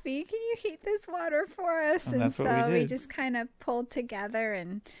coffee. Can you heat this water for us? And that's so what we did. We just kind of pulled together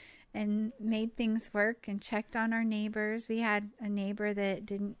and made things work and checked on our neighbors. We had a neighbor that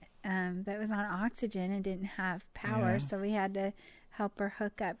didn't that was on oxygen and didn't have power, Yeah. so we had to help her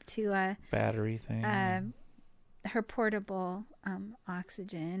hook up to a Battery thing. her portable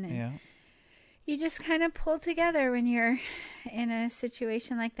oxygen. And Yeah. you just kind of pull together when you're in a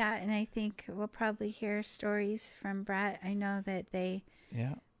situation like that. And I think we'll probably hear stories from Brett. I know that they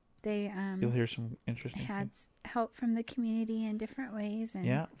You'll hear some interesting had things. help from the community in different ways. And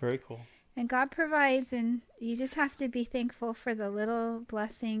Yeah, very cool. And God provides, and you just have to be thankful for the little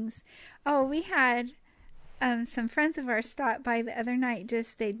blessings. Oh, we had some friends of ours stop by the other night.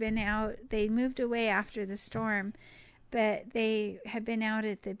 They'd been out. They moved away after the storm, but they had been out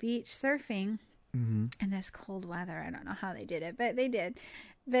at the beach surfing in this cold weather. I don't know how they did it, but they did.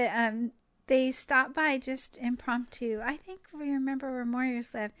 But they stopped by just impromptu. I think we remember where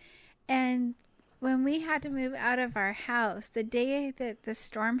Moyers lived. And when we had to move out of our house, the day that the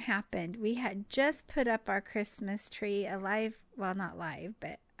storm happened, we had just put up our Christmas tree, not live,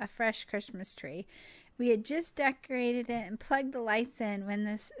 but a fresh Christmas tree. We had just decorated it and plugged the lights in when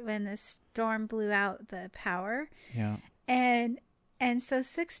the storm blew out the power. Yeah. And so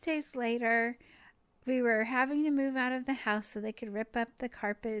 6 days later, we were having to move out of the house so they could rip up the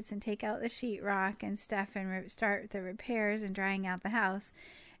carpets and take out the sheetrock and stuff and start the repairs and drying out the house.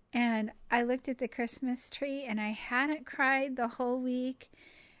 And I looked at the Christmas tree, and I hadn't cried the whole week,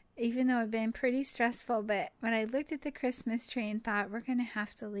 even though it had been pretty stressful. But when I looked at the Christmas tree and thought, we're going to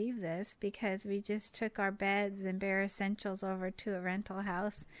have to leave this because we just took our beds and bare essentials over to a rental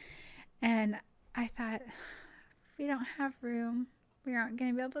house. And I thought, we don't have room. We aren't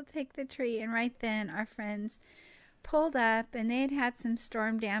going to be able to take the tree. And right then, our friends pulled up, and they had had some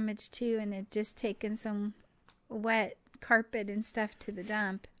storm damage too, and had just taken some wet carpet and stuff to the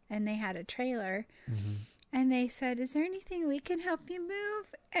dump. And they had a trailer. And they said, is there anything we can help you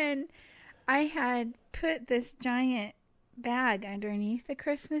move? And I had put this giant bag underneath the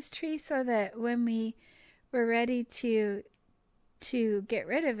Christmas tree so that when we were ready to get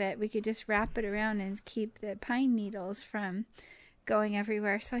rid of it, we could just wrap it around and keep the pine needles from going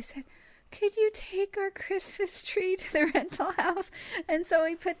everywhere. So I said, could you take our Christmas tree to the rental house? And so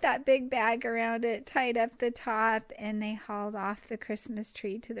we put that big bag around it, tied up the top, and they hauled off the Christmas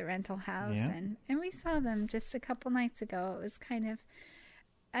tree to the rental house. Yeah. And we saw them just a couple nights ago. It was kind of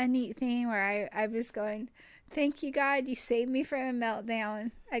a neat thing where I was going, thank you, God, you saved me from a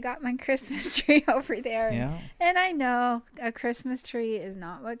meltdown. I got my Christmas tree over there. Yeah. And I know a Christmas tree is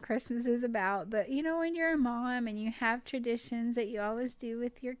not what Christmas is about, but you know, when you're a mom and you have traditions that you always do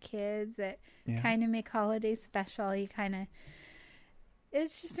with your kids that kind of make holidays special,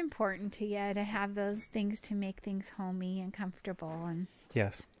 it's just important to you to have those things to make things homey and comfortable. And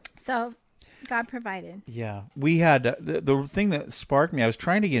Yes. so God provided. Yeah. We had the thing that sparked me, I was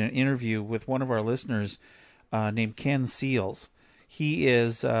trying to get an interview with one of our listeners named Ken Seals. He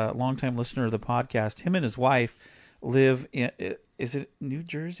is a longtime listener of the podcast. Him and his wife live in, is it New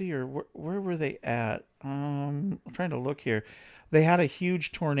Jersey or where were they at? I'm trying to look here. They had a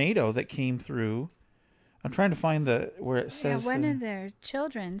huge tornado that came through. I'm trying to find where it says. Yeah, one of their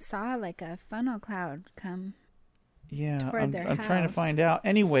children saw like a funnel cloud come. Yeah, toward their I'm trying to house. find out.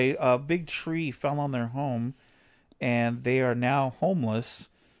 Anyway, a big tree fell on their home, and they are now homeless,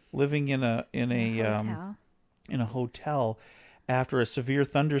 living in a hotel after a severe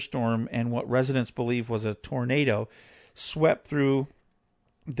thunderstorm and what residents believe was a tornado swept through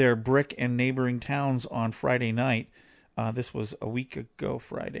their brick and neighboring towns on Friday night. This was a week ago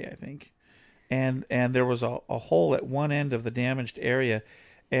Friday, I think. And there was a hole at one end of the damaged area.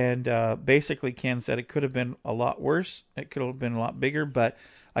 And basically, Ken said it could have been a lot worse. It could have been a lot bigger, but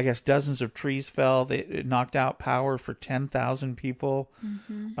I guess dozens of trees fell. It knocked out power for 10,000 people,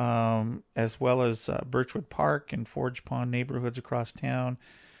 as well as Birchwood Park and Forge Pond neighborhoods across town.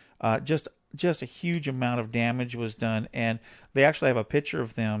 Just a huge amount of damage was done, and they actually have a picture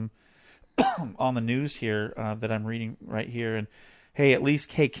of them on the news here that I'm reading right here. And hey,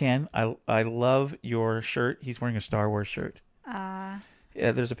 Ken, I love your shirt. He's wearing a Star Wars shirt.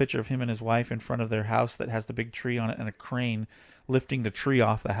 There's a picture of him and his wife in front of their house that has the big tree on it and a crane lifting the tree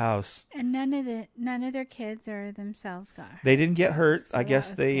off the house. And none of their kids or themselves got hurt. They didn't get hurt. So I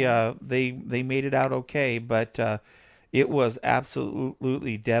guess they made it out okay, but it was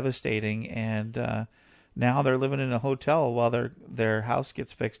absolutely devastating. And now they're living in a hotel while their house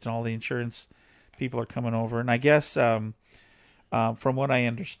gets fixed and all the insurance people are coming over. And I guess from what I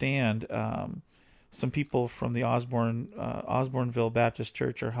understand, some people from the Osborneville Baptist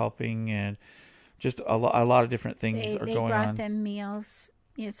Church are helping, and just a lot of different things are going on. They brought them meals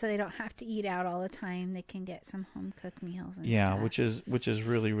so they don't have to eat out all the time. They can get some home cooked meals and Yeah, stuff. which is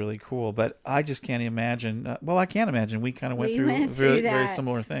really, really cool. But I just can't imagine. Well, I can't imagine. We kind of went We through a went very, through very that.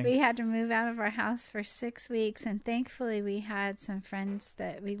 similar thing. We had to move out of our house for 6 weeks, and thankfully we had some friends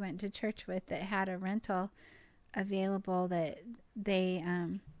that we went to church with that had a rental available that they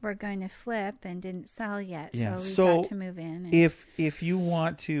were going to flip and didn't sell yet. Yeah. So we got to move in. And If you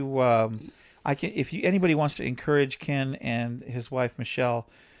want to, anybody wants to encourage Ken and his wife Michelle,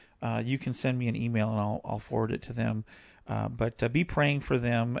 you can send me an email and I'll forward it to them. But be praying for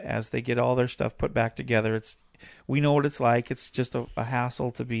them as they get all their stuff put back together. We know what it's like. It's just a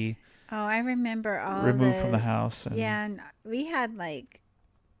hassle to be I remember all removed from the house. And we had like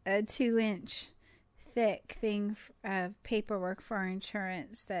a 2-inch thick thing of paperwork for our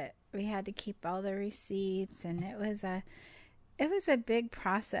insurance that we had to keep all the receipts, and it was a big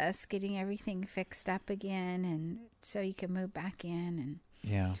process getting everything fixed up again, and so you could move back in.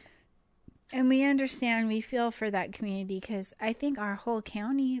 And we understand, we feel for that community, because I think our whole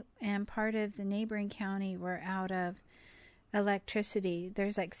county and part of the neighboring county were out of electricity.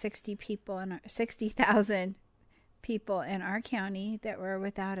 There's like 60,000 people in our county that were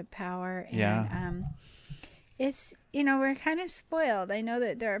without a power. And it's, we're kind of spoiled. I know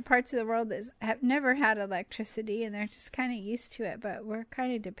that there are parts of the world that have never had electricity and they're just kind of used to it, but we're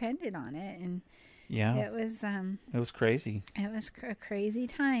kind of dependent on it. And it was crazy. It was a crazy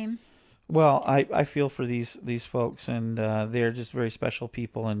time. Well, I feel for these folks, and they're just very special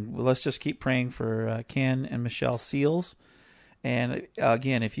people. And let's just keep praying for Ken and Michelle Seals. And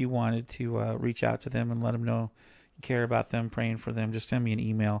again, if you wanted to reach out to them and let them know you care about them, praying for them, just send me an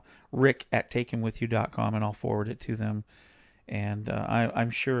email, rick@takenwithyou.com, and I'll forward it to them. And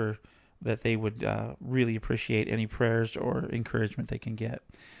I'm sure that they would really appreciate any prayers or encouragement they can get.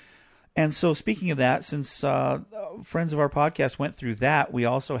 And so, speaking of that, since friends of our podcast went through that, we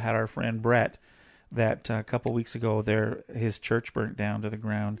also had our friend Brett that a couple weeks ago his church burnt down to the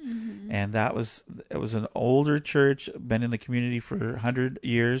ground. Mm-hmm. And it was an older church, been in the community for 100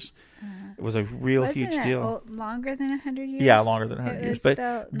 years. It was a real huge deal. Longer than 100 years? Yeah, longer than 100 years.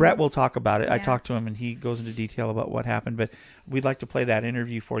 But Brett will talk about it. Yeah. I talked to him, and he goes into detail about what happened. But we'd like to play that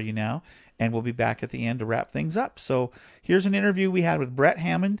interview for you now, and we'll be back at the end to wrap things up. So here's an interview we had with Brett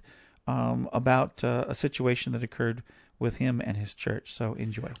Hammond about a situation that occurred with him and his church. So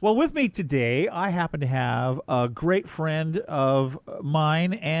enjoy. Well, with me today, I happen to have a great friend of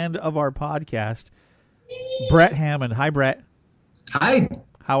mine and of our podcast, Brett Hammond. Hi, Brett. Hi.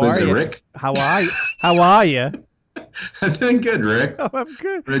 How are you, Rick? How are you? I'm doing good, Rick. Oh, I'm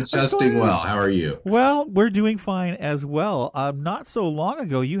good. We're adjusting well. How are you? Well, we're doing fine as well. Not so long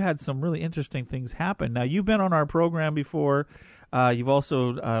ago, you had some really interesting things happen. Now, you've been on our program before. You've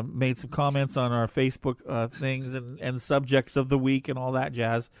also made some comments on our Facebook things and subjects of the week and all that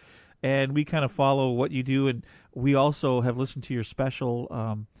jazz. And we kind of follow what you do. And we also have listened to your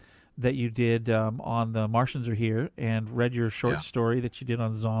special that you did on The Martians Are Here, and read your short story that you did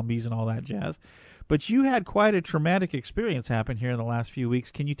on zombies and all that jazz. But you had quite a traumatic experience happen here in the last few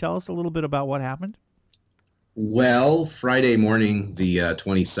weeks. Can you tell us a little bit about what happened? Well, Friday morning, the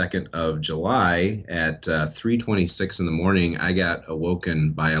 22nd of July at 3:26 in the morning, I got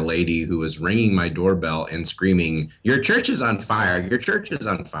awoken by a lady who was ringing my doorbell and screaming, "Your church is on fire! Your church is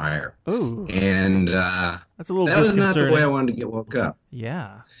on fire!" Ooh. And that's a little that was not the disconcerting. way I wanted to get woke up.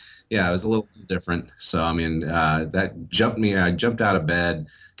 Yeah. Yeah, it was a little different. So, I mean, that jumped me. I jumped out of bed,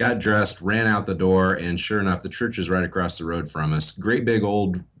 got dressed, ran out the door, and sure enough, the church is right across the road from us. Great big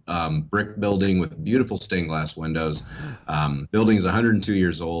old brick building with beautiful stained glass windows. Building is 102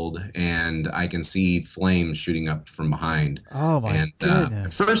 years old, and I can see flames shooting up from behind. Oh, my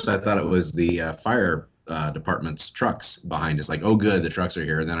goodness. At first, I thought it was the fire department's trucks behind us. Like, oh, good, the trucks are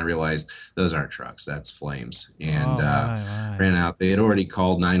here. And then I realized those aren't trucks. That's flames. And ran out. They had already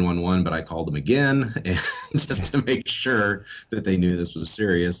called 911, but I called them again and just to make sure that they knew this was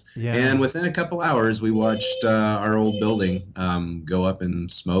serious. Yeah. And within a couple hours, we watched our old building go up in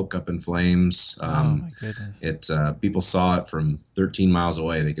smoke, up in flames. Oh, my goodness. People saw it from 13 miles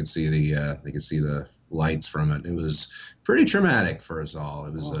away. They could see the lights from it. It was pretty traumatic for us all.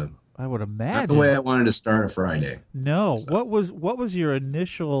 It was I would imagine. not the way I wanted to start a Friday. No. So. What was your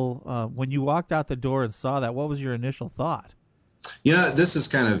initial when you walked out the door and saw that? What was your initial thought? You know, this is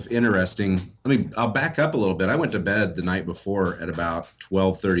kind of interesting. I'll back up a little bit. I went to bed the night before at about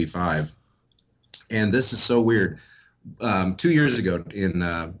 12:35, and this is so weird. 2 years ago,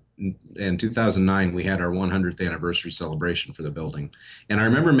 in 2009, we had our 100th anniversary celebration for the building, and I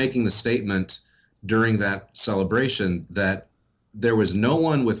remember making the statement during that celebration that there was no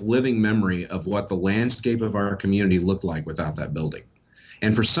one with living memory of what the landscape of our community looked like without that building.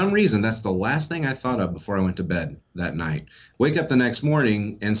 And for some reason, that's the last thing I thought of before I went to bed that night. Wake up the next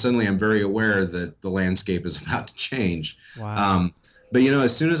morning, and suddenly I'm very aware that the landscape is about to change. Wow. But,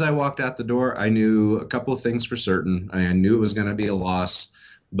 as soon as I walked out the door, I knew a couple of things for certain. I knew it was going to be a loss,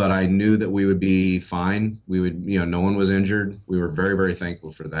 but I knew that we would be fine. We would, no one was injured. We were very, very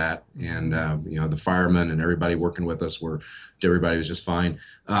thankful for that. And, the firemen and everybody working with us everybody was just fine.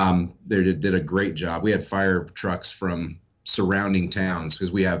 They did a great job. We had fire trucks from surrounding towns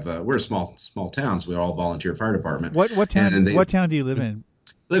because we're a small town, so we're all volunteer fire department. What town? What town do you live in?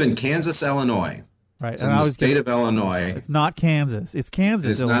 Live in Kansas, Illinois. Right. It's in the state of Illinois. It's not Kansas. It's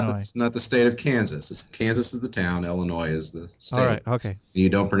Kansas, Illinois. It's not the state of Kansas. Kansas is the town. Illinois is the state. All right. Okay. You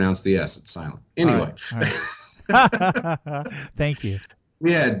don't pronounce the S. It's silent. Anyway. All right. Thank you.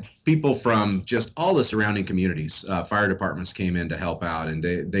 We had people from just all the surrounding communities. Fire departments came in to help out, and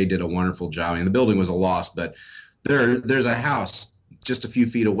they did a wonderful job. I mean, the building was a loss, but there's a house just a few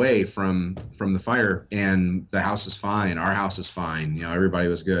feet away from the fire, and the house is fine. Our house is fine. Everybody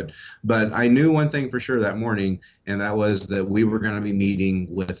was good. But I knew one thing for sure that morning, and that was that we were going to be meeting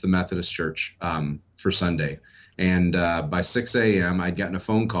with the Methodist Church for Sunday. And by 6 a.m., I'd gotten a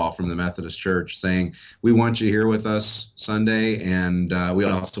phone call from the Methodist Church saying, we want you here with us Sunday, and we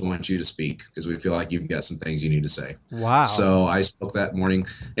also want you to speak because we feel like you've got some things you need to say. Wow. So I spoke that morning.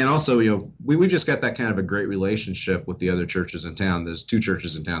 And also, we've just got that kind of a great relationship with the other churches in town. There's 2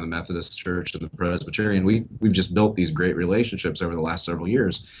 churches in town, the Methodist Church and the Presbyterian. We've just built these great relationships over the last several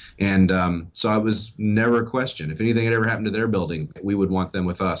years. And so I was never a question. If anything had ever happened to their building, we would want them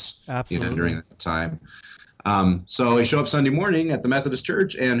with us. Absolutely. During that time. So I show up Sunday morning at the Methodist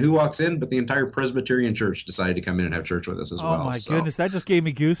Church, and who walks in? But the entire Presbyterian Church decided to come in and have church with us as well. Oh my goodness, that just gave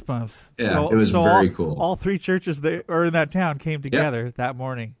me goosebumps. Yeah, it was very cool. All 3 churches that are in that town came together that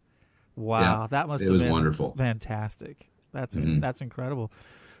morning. Wow, that must have been wonderful. Fantastic. That's incredible.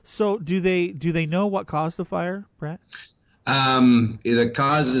 So do they know what caused the fire, Brett? The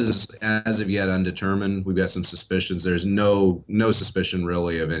cause is as of yet undetermined. We've got some suspicions. There's no suspicion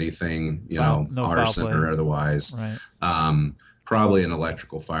really of anything, no arson or otherwise. Right. Probably an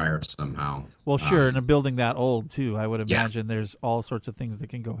electrical fire somehow. Well, sure, in a building that old too, I would imagine there's all sorts of things that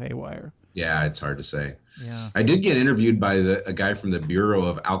can go haywire. Yeah, it's hard to say. Yeah. I did get interviewed by a guy from the Bureau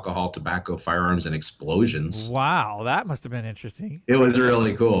of Alcohol, Tobacco, Firearms, and Explosions. Wow, that must have been interesting. It was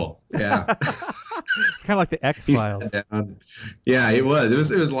really cool. Yeah. Kind of like the X-Files. Yeah, it was.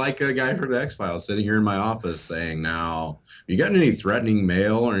 It was like a guy from the X-Files sitting here in my office saying, "Now, you got any threatening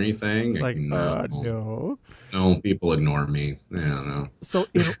mail or anything?" It's like, no. No, people ignore me. I don't know. So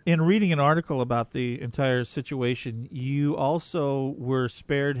in reading an article about the entire situation, you also were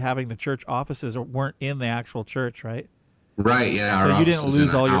spared having the church offices or weren't in the actual church, right? Right, yeah. So our you didn't office is lose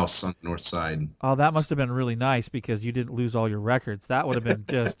in a all your house on the north side. Oh, that must have been really nice because you didn't lose all your records. That would have been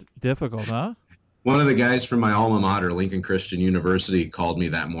just difficult, huh? One of the guys from my alma mater, Lincoln Christian University, called me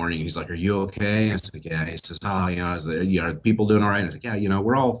that morning. He's like, "Are you okay?" I said, "Yeah." He says, "Oh, are the people doing all right?" I said, "Yeah,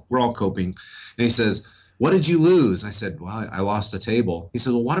 we're all coping." And he says, "What did you lose?" I said, "Well, I lost a table." He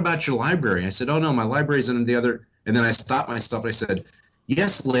said, "Well, what about your library?" I said, "Oh no, my library's in the other." And then I stopped myself and I said,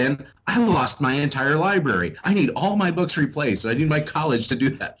 "Yes, Lynn, I lost my entire library. I need all my books replaced. I need my college to do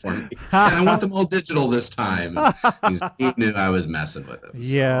that for me. And I want them all digital this time." He knew I was messing with him.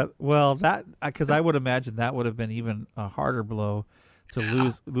 Yeah, well, because I would imagine that would have been even a harder blow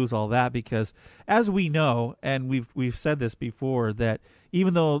to lose all that, because as we know, and we've said this before, that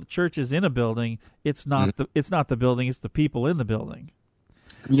even though church is in a building, it's not the building, it's the people in the building.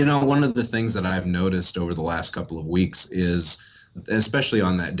 One of the things that I've noticed over the last couple of weeks is, especially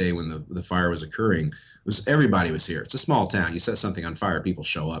on that day when the fire was occurring, was everybody was here. It's a small town. You set something on fire, people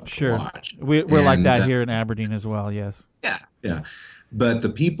show up to watch. We're like that here in Aberdeen as well, yes. Yeah. But the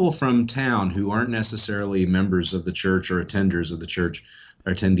people from town who aren't necessarily members of the church or attenders of the church,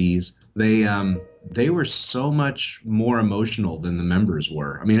 or attendees, they were so much more emotional than the members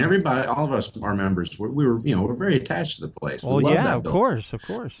were. I mean, everybody, all of us, our members, we're very attached to the place. Well, yeah, of course.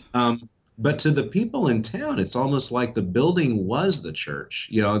 But to the people in town, it's almost like the building was the church.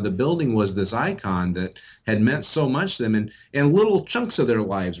 The building was this icon that had meant so much to them, and little chunks of their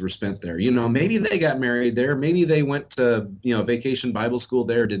lives were spent there. Maybe they got married there, maybe they went to vacation Bible school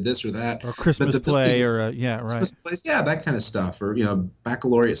there, did this or that, or Christmas play, or Christmas plays, that kind of stuff, or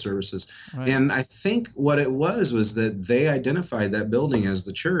baccalaureate services. Right. And I think what it was that they identified that building as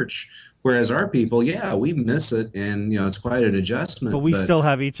the church. Whereas our people, we miss it, and it's quite an adjustment. But we still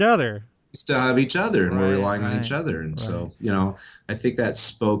have each other. Still have each other, and we're relying on each other, and so I think that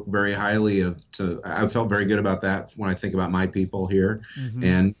spoke very highly I felt very good about that when I think about my people here.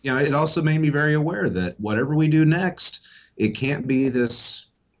 And it also made me very aware that whatever we do next, it can't be this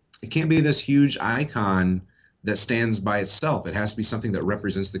huge icon that stands by itself. It has to be something that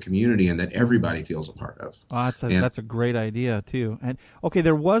represents the community and that everybody feels a part of. Oh, that's a great idea too. And okay,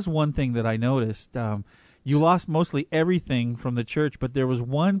 there was one thing that I noticed. You lost mostly everything from the church, but there was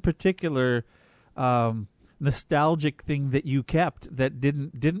one particular nostalgic thing that you kept that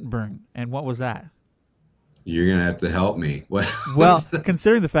didn't burn. And what was that? You're gonna have to help me. What? Well,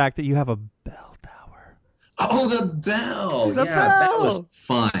 considering the fact that you have a bell tower. Oh, the bell! The yeah, bell! That was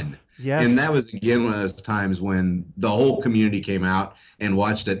fun. Yes. And that was, again, one of those times when the whole community came out and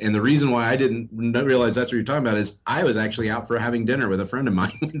watched it. And the reason why I didn't realize that's what you're talking about is I was actually out for having dinner with a friend of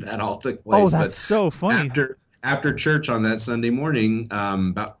mine when that all took place. Oh, that's so funny. After church on that Sunday morning,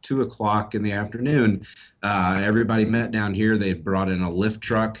 about 2:00 in the afternoon, everybody met down here. They brought in a lift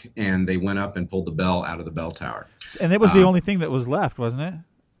truck, and they went up and pulled the bell out of the bell tower. And that was the only thing that was left, wasn't it?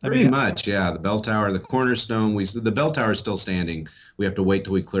 Pretty much, yeah. The bell tower, the cornerstone. The bell tower is still standing. We have to wait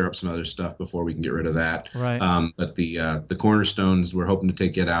till we clear up some other stuff before we can get rid of that. Right. But the cornerstones, we're hoping to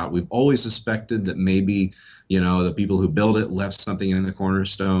take it out. We've always suspected that maybe, the people who built it left something in the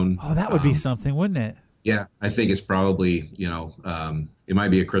cornerstone. Oh, that would be something, wouldn't it? Yeah, I think it's probably, it might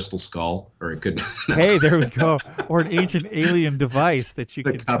be a crystal skull, or it could. Hey, there we go. Or an ancient alien device that you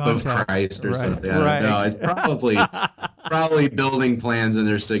the could cup contact. of Christ or Right, something. I don't right. know. It's probably building plans and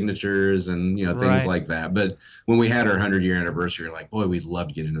their signatures and things Right. like that. But when we had our 100-year anniversary, we're like, boy, we'd love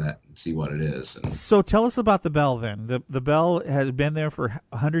to get into that and see what it is. And So tell us about the bell then. The bell has been there for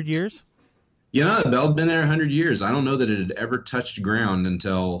 100 years? the bell had been there 100 years. I don't know that it had ever touched ground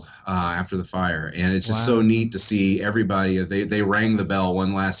until after the fire. And it's just so neat to see everybody. They rang the bell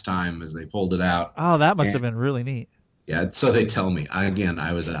one last time as they pulled it out. Oh, that must have been really neat. Yeah, so they tell me. I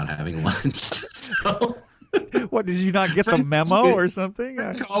was out having lunch. So What, did you not get the memo or something?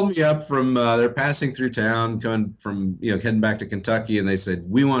 They called me up from they're passing through town, coming from heading back to Kentucky, and they said,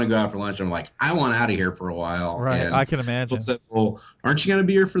 we want to go out for lunch. I'm like, I want out of here for a while. Right, and I can imagine. people said, well, aren't you going to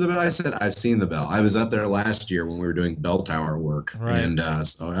be here for the bell? I said, I've seen the bell. I was up there last year when we were doing bell tower work, Right. and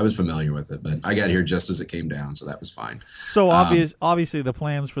so I was familiar with it. But I got here just as it came down, so that was fine. So obviously the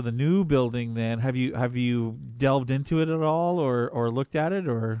plans for the new building then, have you delved into it at all or looked at it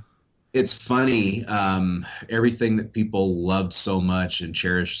or? It's funny, everything that people loved so much and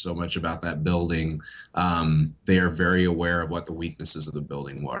cherished so much about that building, they are very aware of what the weaknesses of the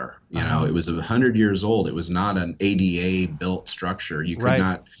building were. It was 100 years old. It was not an ADA built structure. You could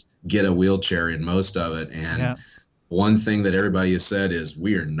not get a wheelchair in most of it. And one thing that everybody has said is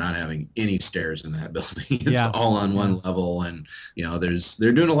we are not having any stairs in that building. It's all on one level. And,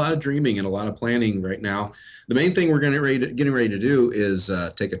 they're doing a lot of dreaming and a lot of planning right now. The main thing we're getting ready to do is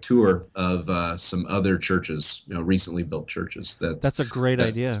take a tour of some other churches, recently built churches. That's a great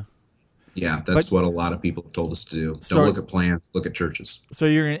idea. Yeah, that's what a lot of people have told us to do. Don't look at plans, look at churches. So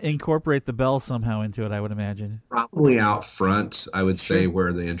you're going to incorporate the bell somehow into it, I would imagine. Probably out front, I would say,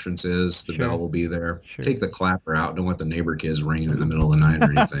 where the entrance is. The bell will be there. Take the clapper out. Don't want the neighbor kids ringing in the middle of the night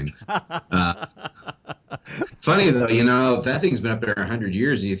or anything. Funny, though, that thing's been up there 100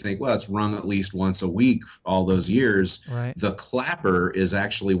 years, and you think, well, it's rung at least once a week all those years. Right. The clapper is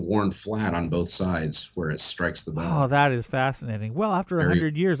actually worn flat on both sides where it strikes the bell. Oh, that is fascinating. Well, after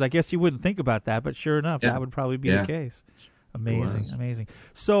 100 years, I guess you wouldn't think about that, but sure enough, that would probably be the case. Amazing.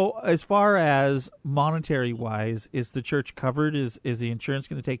 So as far as monetary wise, is the church covered? Is the insurance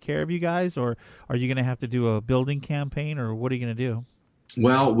going to take care of you guys, or are you going to have to do a building campaign, or what are you going to do?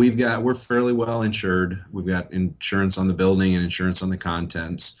 Well, we're fairly well insured. We've got insurance on the building and insurance on the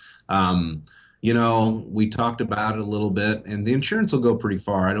contents. We talked about it a little bit, and the insurance will go pretty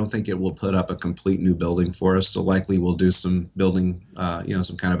far. I don't think it will put up a complete new building for us. So likely we'll do some building,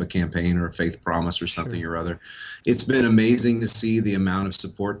 some kind of a campaign or a faith promise or something or other. It's been amazing to see the amount of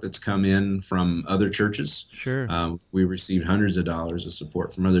support that's come in from other churches. Sure. We received hundreds of dollars of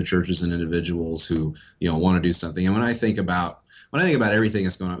support from other churches and individuals who, want to do something. And when I think about everything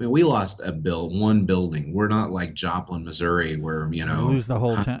that's going on, we lost one building. We're not like Joplin, Missouri, where, lose the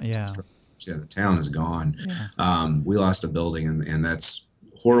whole town. Yeah, the town is gone. Yeah. We lost a building, and that's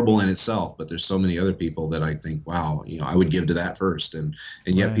horrible in itself. But there's so many other people that I think, wow, I would give to that first. And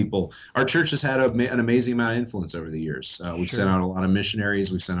yet our church has had an amazing amount of influence over the years. We've sent out a lot of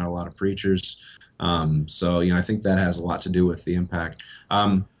missionaries. We've sent out a lot of preachers. So I think that has a lot to do with the impact.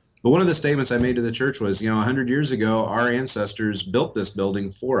 But one of the statements I made to the church was, 100 years ago, our ancestors built this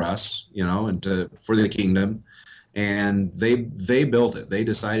building for us, and for the kingdom, and they built it. They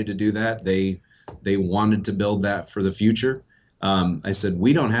decided to do that. They wanted to build that for the future. I said,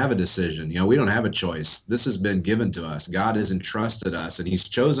 we don't have a decision. We don't have a choice. This has been given to us. God has entrusted us, and He's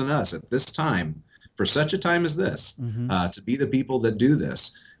chosen us at this time for such a time as this, Mm-hmm. to be the people that do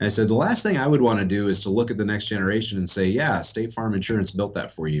this. And I said, the last thing I would want to do is to look at the next generation and say, yeah, State Farm Insurance built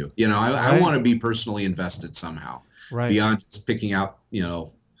that for you. You know, I Right. want to be personally invested somehow, Right. beyond just picking out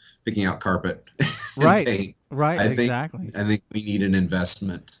carpet. and Right. paint. Right. I think we need an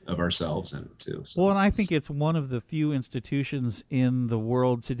investment of ourselves in it too. So. Well, and I think it's one of the few institutions in the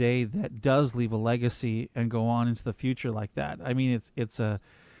world today that does leave a legacy and go on into the future like that. I mean,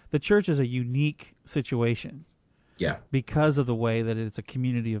 the church is a unique situation. Yeah. Because of the way that it's a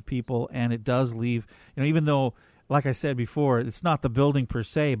community of people, and it does leave, even though, like I said before, it's not the building per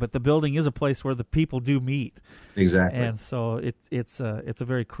se, but the building is a place where the people do meet. Exactly. And so it's a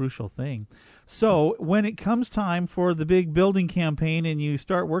very crucial thing. So when it comes time for the big building campaign and you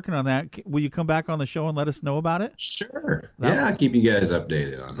start working on that, will you come back on the show and let us know about it? Sure. I'll keep you guys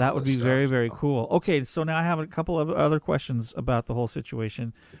updated on that. all Would this be stuff. very, very cool. Okay, so now I have a couple of other questions about the whole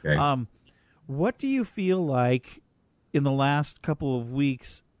situation. Okay. What do you feel like in the last couple of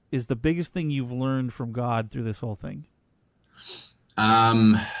weeks is the biggest thing you've learned from God through this whole thing?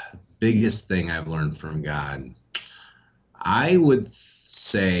 Biggest thing I've learned from God. I would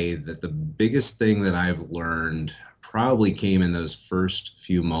say that the biggest thing that I've learned probably came in those first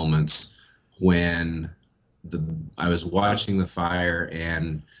few moments when I was watching the fire,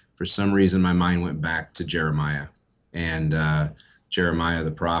 and for some reason my mind went back to Jeremiah and Jeremiah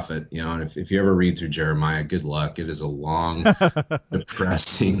the prophet. And if you ever read through Jeremiah, good luck. It is a long,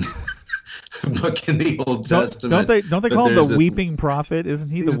 depressing book in the Old Testament. Don't they call him the weeping prophet? Isn't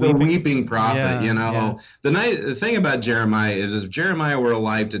he the weeping prophet? Yeah. The thing about Jeremiah is, if Jeremiah were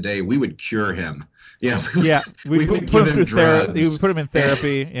alive today, we would cure him. Yeah, we would put give him him through therapy. drugs. We would put him in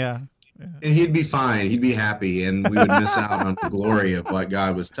therapy. Yeah. And he'd be fine. He'd be happy, and we would miss out on the glory of what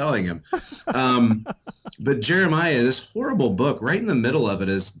God was telling him. But Jeremiah, this horrible book, right in the middle of it,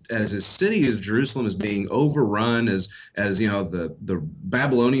 as his city of Jerusalem is being overrun, as the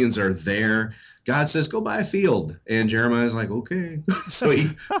Babylonians are there, God says, go buy a field. And Jeremiah's like, okay. So he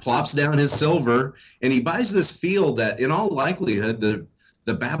plops down his silver, and he buys this field that, in all likelihood,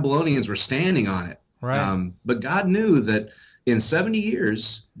 the Babylonians were standing on it. Right. But God knew that in 70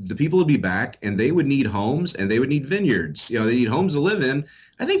 years, the people would be back, and they would need homes, and they would need vineyards. They need homes to live in.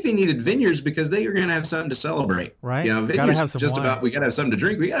 I think they needed vineyards because they were going to have something to celebrate. Right. Vineyards, Gotta have some wine. we got to have something to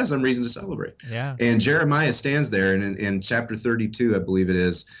drink. We got to have some reason to celebrate. Yeah. And Jeremiah stands there, and in chapter 32, I believe it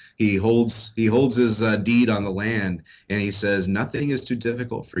is, he holds his deed on the land, and he says, nothing is too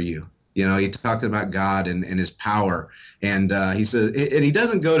difficult for you. He talked about God and his power. And he says, and he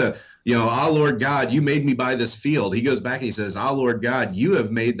doesn't go to, Lord God, you made me buy this field. He goes back and he says, Lord God, you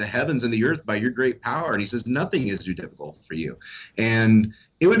have made the heavens and the earth by your great power. And he says, nothing is too difficult for you. And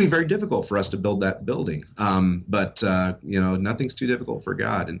it would be very difficult for us to build that building. But nothing's too difficult for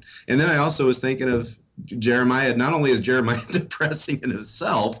God. And then I also was thinking of Jeremiah. Not only is Jeremiah depressing in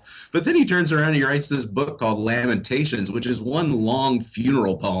himself, but then he turns around and he writes this book called Lamentations, which is one long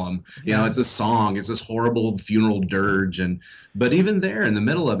funeral poem. It's a song. It's this horrible funeral dirge. But even there, in the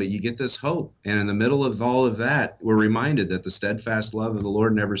middle of it, you get this hope. And in the middle of all of that, we're reminded that the steadfast love of the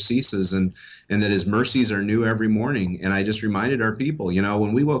Lord never ceases, and that his mercies are new every morning. And I just reminded our people,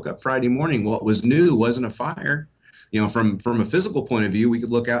 when we woke up Friday morning, what was new wasn't a fire. From a physical point of view, we could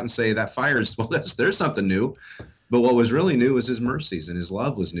look out and say that fire is, there's something new. But what was really new was his mercies, and his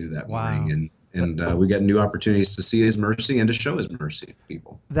love was new that morning. And we got new opportunities to see his mercy and to show his mercy to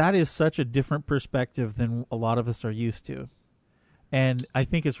people. That is such a different perspective than a lot of us are used to. And I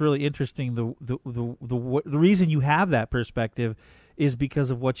think it's really interesting. The reason you have that perspective is because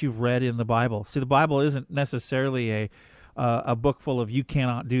of what you've read in the Bible. See, the Bible isn't necessarily a book full of you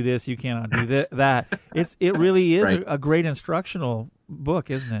cannot do this, you cannot do that. It really is right. a great instructional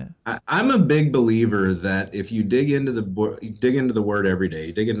book, isn't it? I'm a big believer that if you dig into the Word every day,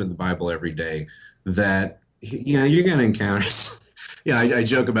 you dig into the Bible every day, that you're going to encounter. I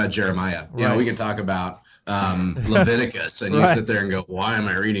joke about Jeremiah. Right. We can talk about Leviticus, and you sit there and go, "Why am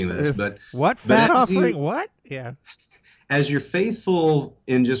I reading this?" But what fat offering? What? Yeah. As you're faithful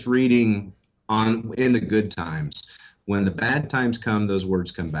in just reading in the good times, when the bad times come, those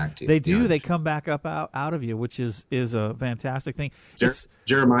words come back to you. They do. They come back up out of you, which is a fantastic thing.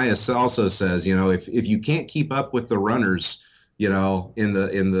 Jeremiah also says, if you can't keep up with the runners, in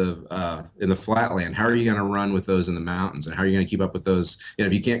the flatland, how are you going to run with those in the mountains? And how are you going to keep up with those?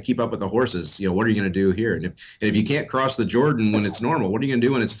 If you can't keep up with the horses, what are you going to do here? And if you can't cross the Jordan when it's normal, what are you going to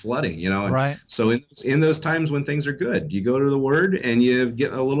do when it's flooding? Right. So in those times when things are good, you go to the Word and you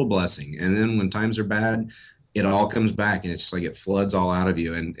get a little blessing. And then when times are bad, it all comes back, and it's just like it floods all out of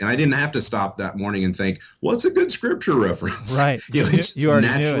you. And I didn't have to stop that morning and think, what's a good scripture reference? Right. You know, it just You already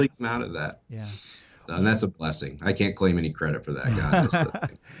knew naturally it. come out of that. Yeah. And that's a blessing. I can't claim any credit for that. God knows the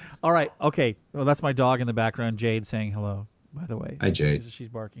thing. All right. Okay. Well, that's my dog in the background, Jade, saying hello, by the way. Hi, Jade. She's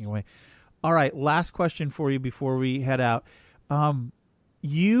barking away. All right. Last question for you before we head out.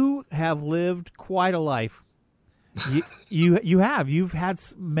 You have lived quite a life. You've had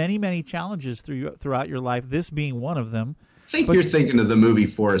many challenges throughout your life, this being one of them. I think you're thinking of the movie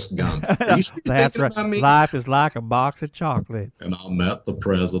Forrest Gump. Are you sure you're That's thinking right. about me? Life is like a box of chocolates. And I met the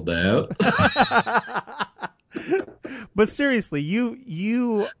president. But seriously,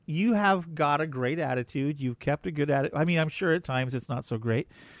 you have got a great attitude. You've kept a good attitude. I mean, I'm sure at times it's not so great,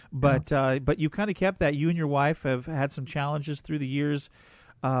 but you kind of kept that. You and your wife have had some challenges through the years.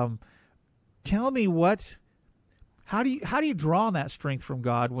 Tell me how do you draw on that strength from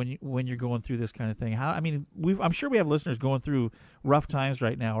God when you're going through this kind of thing? I'm sure we have listeners going through rough times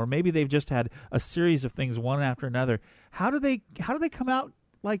right now, or maybe they've just had a series of things one after another. How do they come out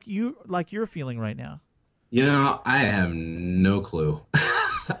like you're feeling right now? You know, I have no clue.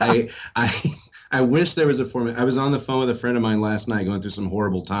 I wish there was a formula. I was on the phone with a friend of mine last night going through some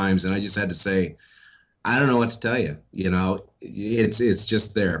horrible times, and I just had to say, I don't know what to tell you. You know, it's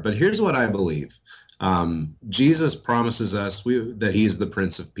just there. But here's what I believe. Jesus promises us that he's the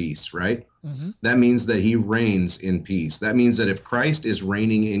Prince of Peace, right? Mm-hmm. That means that he reigns in peace. That means that if Christ is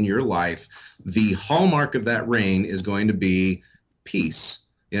reigning in your life, the hallmark of that reign is going to be peace.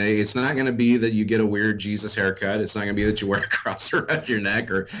 You know, it's not going to be that you get a weird Jesus haircut. It's not going to be that you wear a cross around your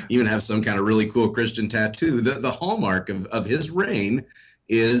neck or even have some kind of really cool Christian tattoo. The hallmark of his reign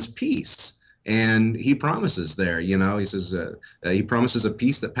is peace. And he promises there, you know, he says, he promises a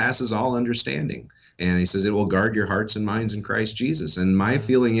peace that passes all understanding. And he says it will guard your hearts and minds in Christ Jesus. And my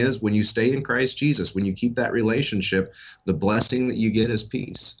feeling is when you stay in Christ Jesus, when you keep that relationship, the blessing that you get is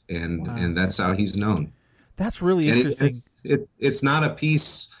peace. And that's how he's known. That's really interesting. It's not a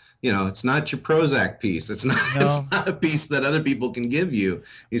peace, you know, it's not your Prozac peace. It's not a peace that other people can give you.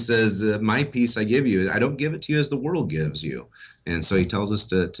 He says, my peace I give you. I don't give it to you as the world gives you. And so he tells us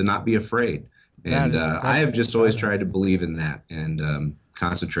to not be afraid. And I have just always tried to believe in that and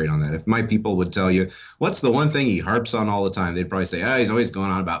concentrate on that. If my people would tell you, what's the one thing he harps on all the time? They'd probably say, he's always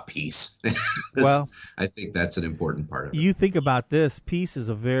going on about peace. Well, I think that's an important part of it. You think about this, peace is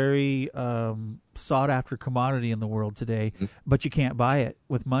a very sought after commodity in the world today, but you can't buy it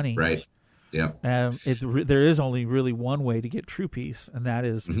with money. Right. Yeah. There is only really one way to get true peace, and that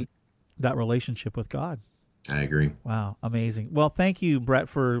is that relationship with God. I agree. Wow. Amazing. Well, thank you, Brett,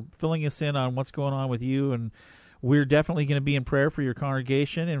 for filling us in on what's going on with you. And we're definitely going to be in prayer for your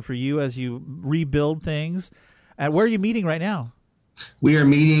congregation and for you as you rebuild things. Where are you meeting right now? We are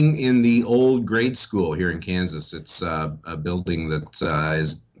meeting in the old grade school here in Kansas. It's a building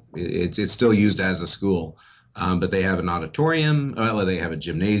that it's still used as a school. But they have an auditorium. They have a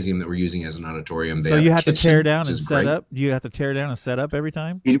gymnasium that we're using as an auditorium. So you have to tear down and set up? Do you have to tear down and set up every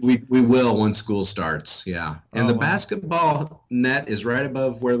time? We will when school starts, yeah. And the basketball net is right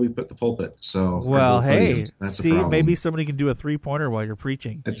above where we put the pulpit. So that's a problem. Maybe somebody can do a three-pointer while you're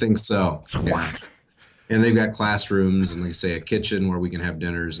preaching. I think so. Yeah. And they've got classrooms and, like I say, a kitchen where we can have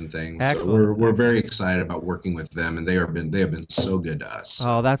dinners and things. Excellent. So we're very excited about working with them, and they have been so good to us.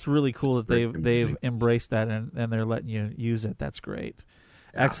 Oh, that's really cool that they've embraced that and they're letting you use it. That's great.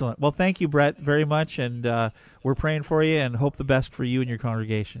 Yeah. Excellent. Well, thank you, Brett, very much, and we're praying for you and hope the best for you and your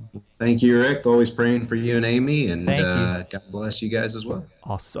congregation. Thank you, Rick. Always praying for you and Amy, and thank you. God bless you guys as well.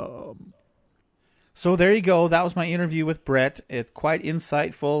 Awesome. So there you go. That was my interview with Brett. It's quite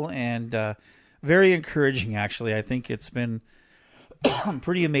insightful and very encouraging, actually. I think it's been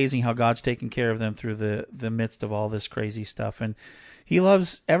pretty amazing how God's taken care of them through the midst of all this crazy stuff. And he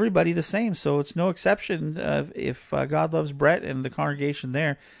loves everybody the same, so it's no exception. If God loves Brett and the congregation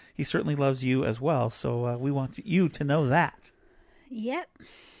there, he certainly loves you as well. So we want you to know that. Yep.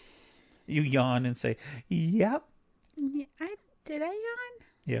 You yawn and say, yep. Did I yawn?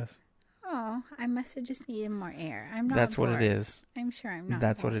 Yes. Oh, I must have just needed more air. I'm not That's bored. what it is. I'm sure I'm not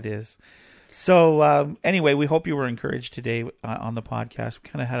That's bored. what it is. So anyway, we hope you were encouraged today on the podcast. We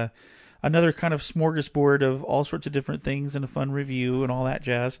kind of had another kind of smorgasbord of all sorts of different things and a fun review and all that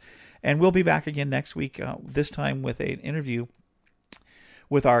jazz. And we'll be back again next week, this time with an interview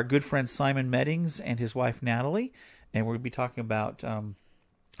with our good friend Simon Meddings and his wife Natalie. And we're going to be talking about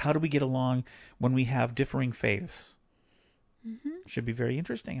how do we get along when we have differing faiths. Mm-hmm. Should be very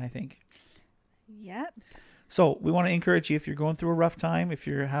interesting, I think. Yep. So we want to encourage you, if you're going through a rough time, if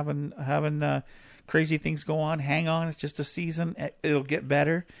you're having crazy things go on, hang on. It's just a season. It'll get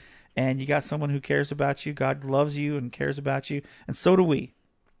better. and you got someone who cares about you. God loves you and cares about you, and so do we.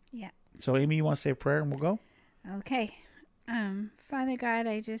 Yeah. So, Amy, you want to say a prayer and we'll go? Okay. Father God,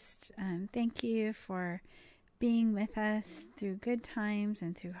 I just thank you for being with us through good times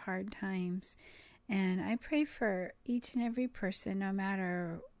and through hard times. And I pray for each and every person, no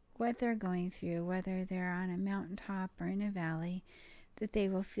matter what they're going through, whether they're on a mountaintop or in a valley, that they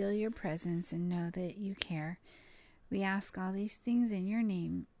will feel your presence and know that you care. We ask all these things in your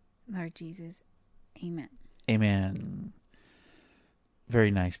name, Lord Jesus. Amen. Amen.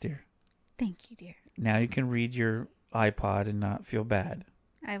 Very nice, dear. Thank you, dear. Now you can read your iPod and not feel bad.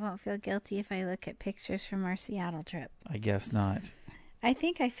 I won't feel guilty if I look at pictures from our Seattle trip. I guess not. I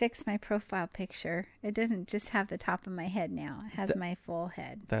think I fixed my profile picture. It doesn't just have the top of my head now. It has my full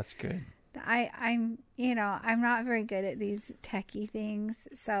head. That's good. I'm not very good at these techie things,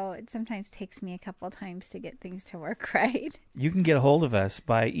 so it sometimes takes me a couple times to get things to work right. You can get a hold of us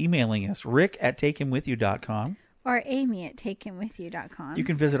by emailing us, rick@takehimwithyou.com. Or amy@takehimwithyou.com. You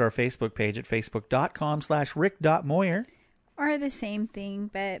can visit our Facebook page at facebook.com/rick.moyer. Or the same thing,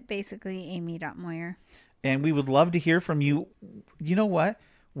 but basically amy.moyer. And we would love to hear from you. You know what?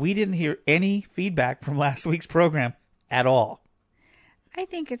 We didn't hear any feedback from last week's program at all. I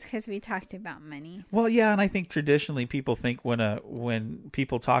think it's because we talked about money. Well, yeah, and I think traditionally people think when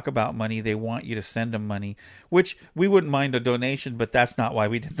people talk about money, they want you to send them money, which we wouldn't mind a donation, but that's not why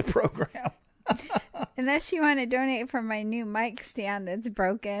we did the program. Unless you want to donate for my new mic stand that's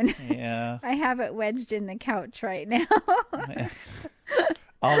broken. Yeah. I have it wedged in the couch right now.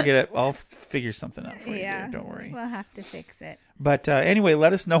 I'll get it. I'll figure something out for you. Yeah, Dear. Don't worry. We'll have to fix it. But anyway,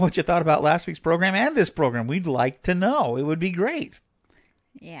 let us know what you thought about last week's program and this program. We'd like to know. It would be great.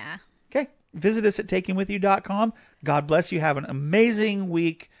 Yeah. Okay. Visit us at takehimwithyou.com. God bless you. Have an amazing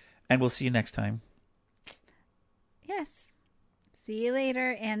week, and we'll see you next time. Yes. See you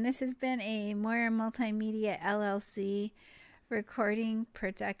later. And this has been a Moyer Multimedia LLC recording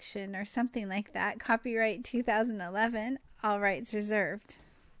production or something like that. Copyright 2011. All rights reserved.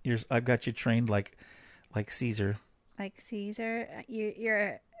 I've got you trained like Caesar. Like Caesar?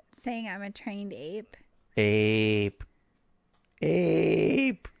 You're saying I'm a trained ape? Ape.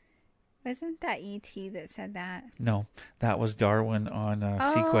 Wasn't that E.T. that said that? No, that was Darwin on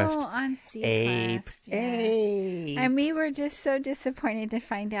Sequest. Oh, on Sequest. Ape. Yes. Ape. And we were just so disappointed to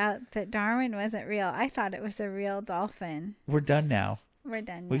find out that Darwin wasn't real. I thought it was a real dolphin. We're done now. We're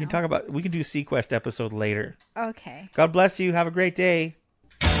done now. We can do Sequest episode later. Okay. God bless you. Have a great day.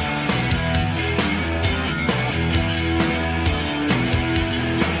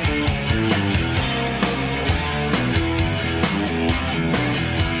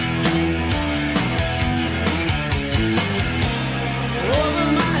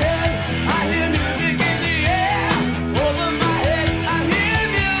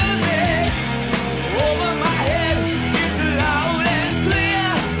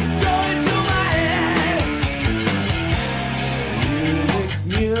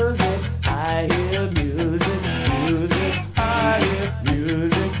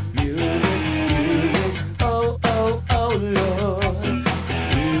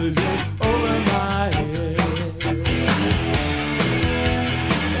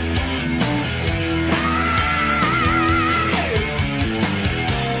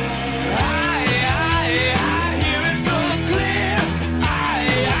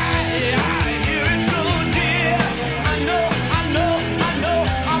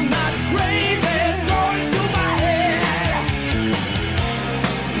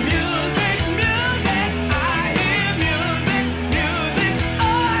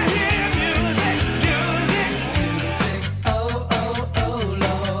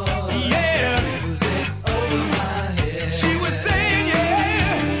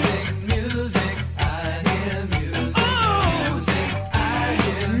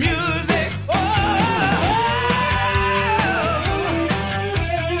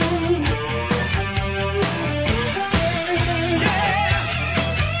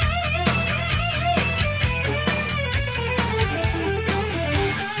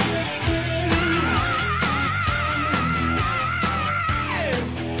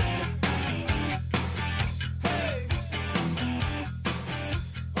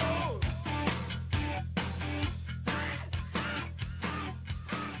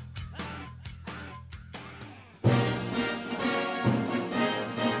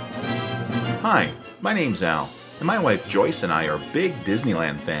 Hi, my name's Al, and my wife Joyce and I are big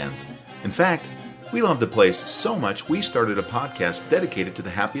Disneyland fans. In fact, we love the place so much we started a podcast dedicated to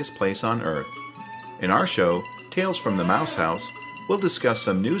the happiest place on Earth. In our show, Tales from the Mouse House, we'll discuss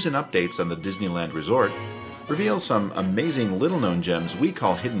some news and updates on the Disneyland Resort, reveal some amazing little-known gems we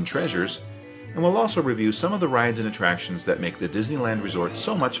call hidden treasures, and we'll also review some of the rides and attractions that make the Disneyland Resort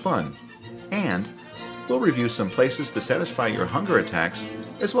so much fun. And we'll review some places to satisfy your hunger attacks,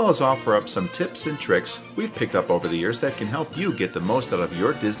 as well as offer up some tips and tricks we've picked up over the years that can help you get the most out of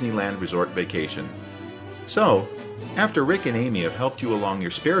your Disneyland Resort vacation. So, after Rick and Amy have helped you along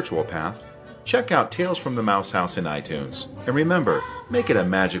your spiritual path, check out Tales from the Mouse House in iTunes. And remember, make it a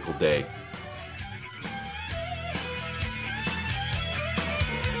magical day.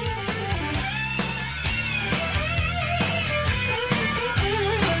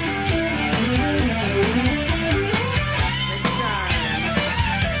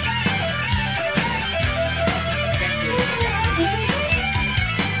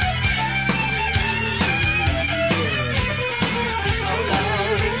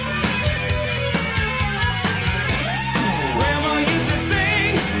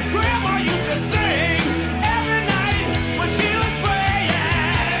 Grandma used to sing every night when she was praying.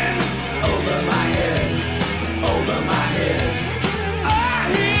 Over my head,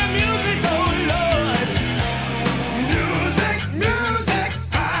 I hear music, oh Lord. Music, music,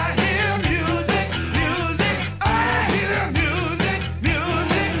 I hear music, music, I hear music,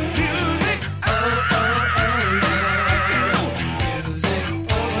 music, music. Oh, oh, oh, yeah.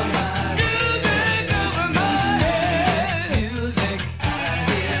 Music over my head. Music, I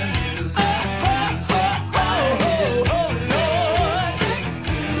hear music. Oh, oh, oh, oh, oh, Lord.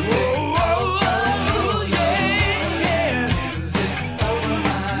 Oh, oh, oh, yeah, yeah.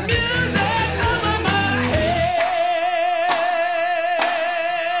 Music over my head.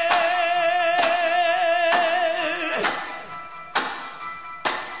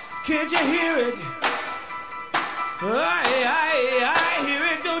 Can't you hear it? I hear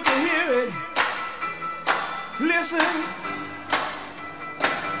it, don't you hear it? Listen,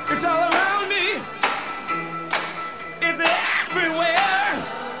 it's all around me. It's everywhere.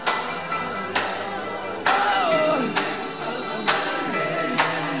 Oh,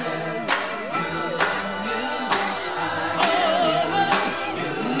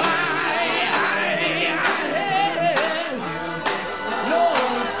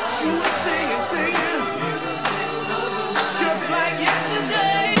 Lord, she was singing, just like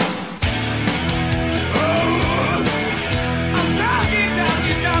yesterday. Oh,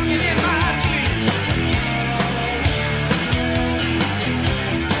 I'm talking in my sleep.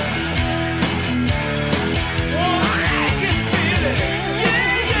 Oh, I can feel it.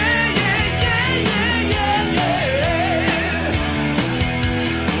 Yeah, yeah, yeah, yeah, yeah, yeah, yeah.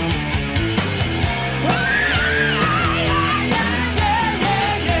 Oh, yeah, yeah, yeah,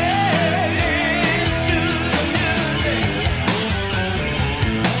 yeah, yeah. To the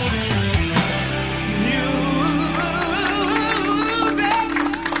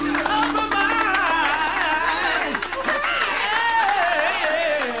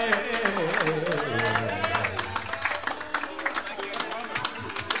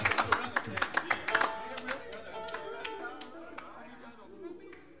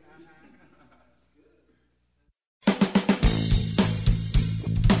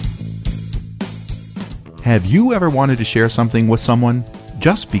Have you ever wanted to share something with someone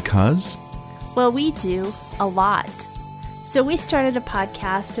just because? Well, we do, a lot. So we started a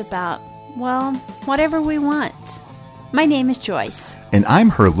podcast about, well, whatever we want. My name is Joyce. And I'm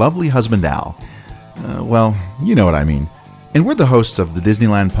her lovely husband, Al. Well, you know what I mean. And we're the hosts of the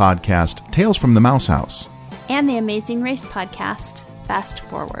Disneyland podcast, Tales from the Mouse House. And the Amazing Race podcast, Fast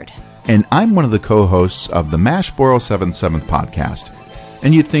Forward. And I'm one of the co-hosts of the MASH 4077 podcast.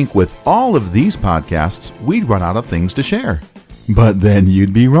 And you'd think with all of these podcasts, we'd run out of things to share. But then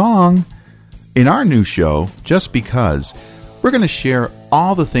you'd be wrong. In our new show, Just Because, we're going to share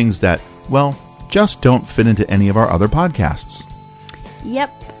all the things that, well, just don't fit into any of our other podcasts.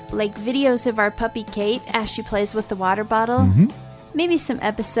 Yep, like videos of our puppy Kate as she plays with the water bottle. Mm-hmm. Maybe some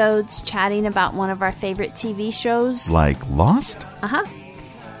episodes chatting about one of our favorite TV shows. Like Lost? Uh-huh.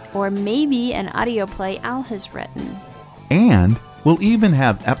 Or maybe an audio play Al has written. And we'll even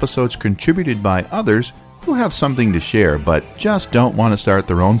have episodes contributed by others who have something to share but just don't want to start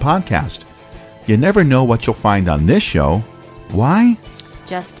their own podcast. You never know what you'll find on this show. Why?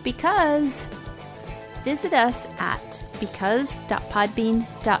 Just because. Visit us at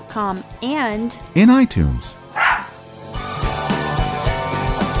because.podbean.com and in iTunes.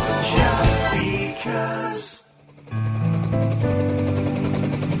 Just because.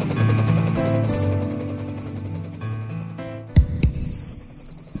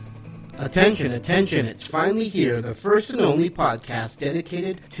 Attention, attention, it's finally here, the first and only podcast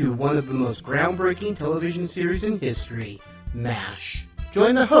dedicated to one of the most groundbreaking television series in history, MASH.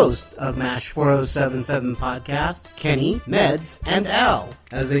 Join the hosts of MASH 4077 podcast, Kenny, Meds, and Al,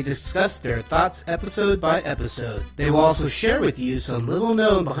 as they discuss their thoughts episode by episode. They will also share with you some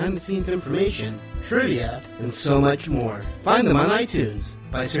little-known behind-the-scenes information, trivia, and so much more. Find them on iTunes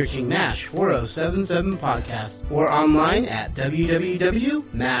by searching MASH 4077 podcast or online at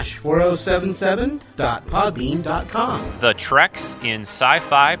www.mash4077.podbean.com. The Treks in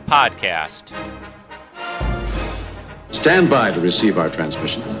Sci-Fi Podcast. Stand by to receive our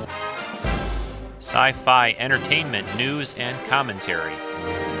transmission. Sci-fi entertainment news and commentary.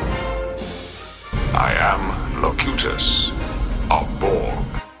 I am Locutus of Borg.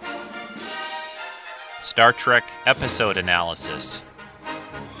 Star Trek episode analysis.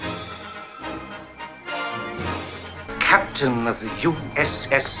 Captain of the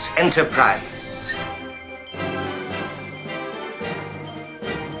USS Enterprise.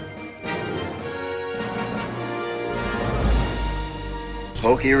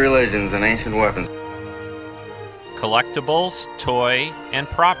 Hokey religions and ancient weapons. Collectibles, toy, and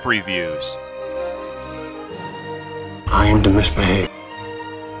prop reviews. I am to misbehave.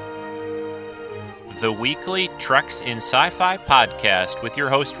 The weekly Treks in Sci-Fi podcast with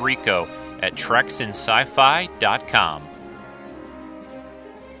your host Rico at treksinsci-fi.com.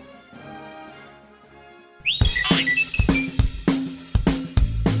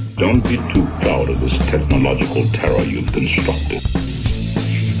 Don't be too proud of this technological terror you've constructed.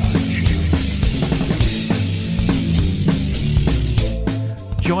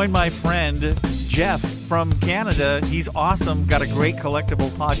 Join my friend Jeff from Canada. He's awesome. Got a great collectible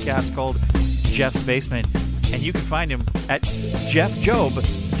podcast called Jeff's Basement. And you can find him at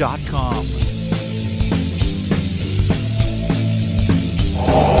jeffjob.com.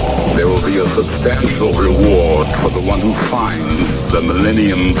 There will be a substantial reward for the one who finds the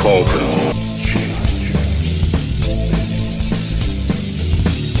Millennium Falcon.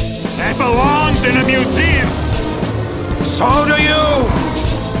 That belongs in a museum. So do you.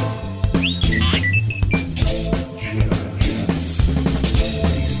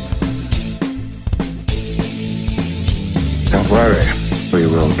 Don't worry, we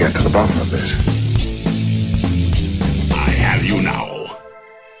will get to the bottom of this. I have you now.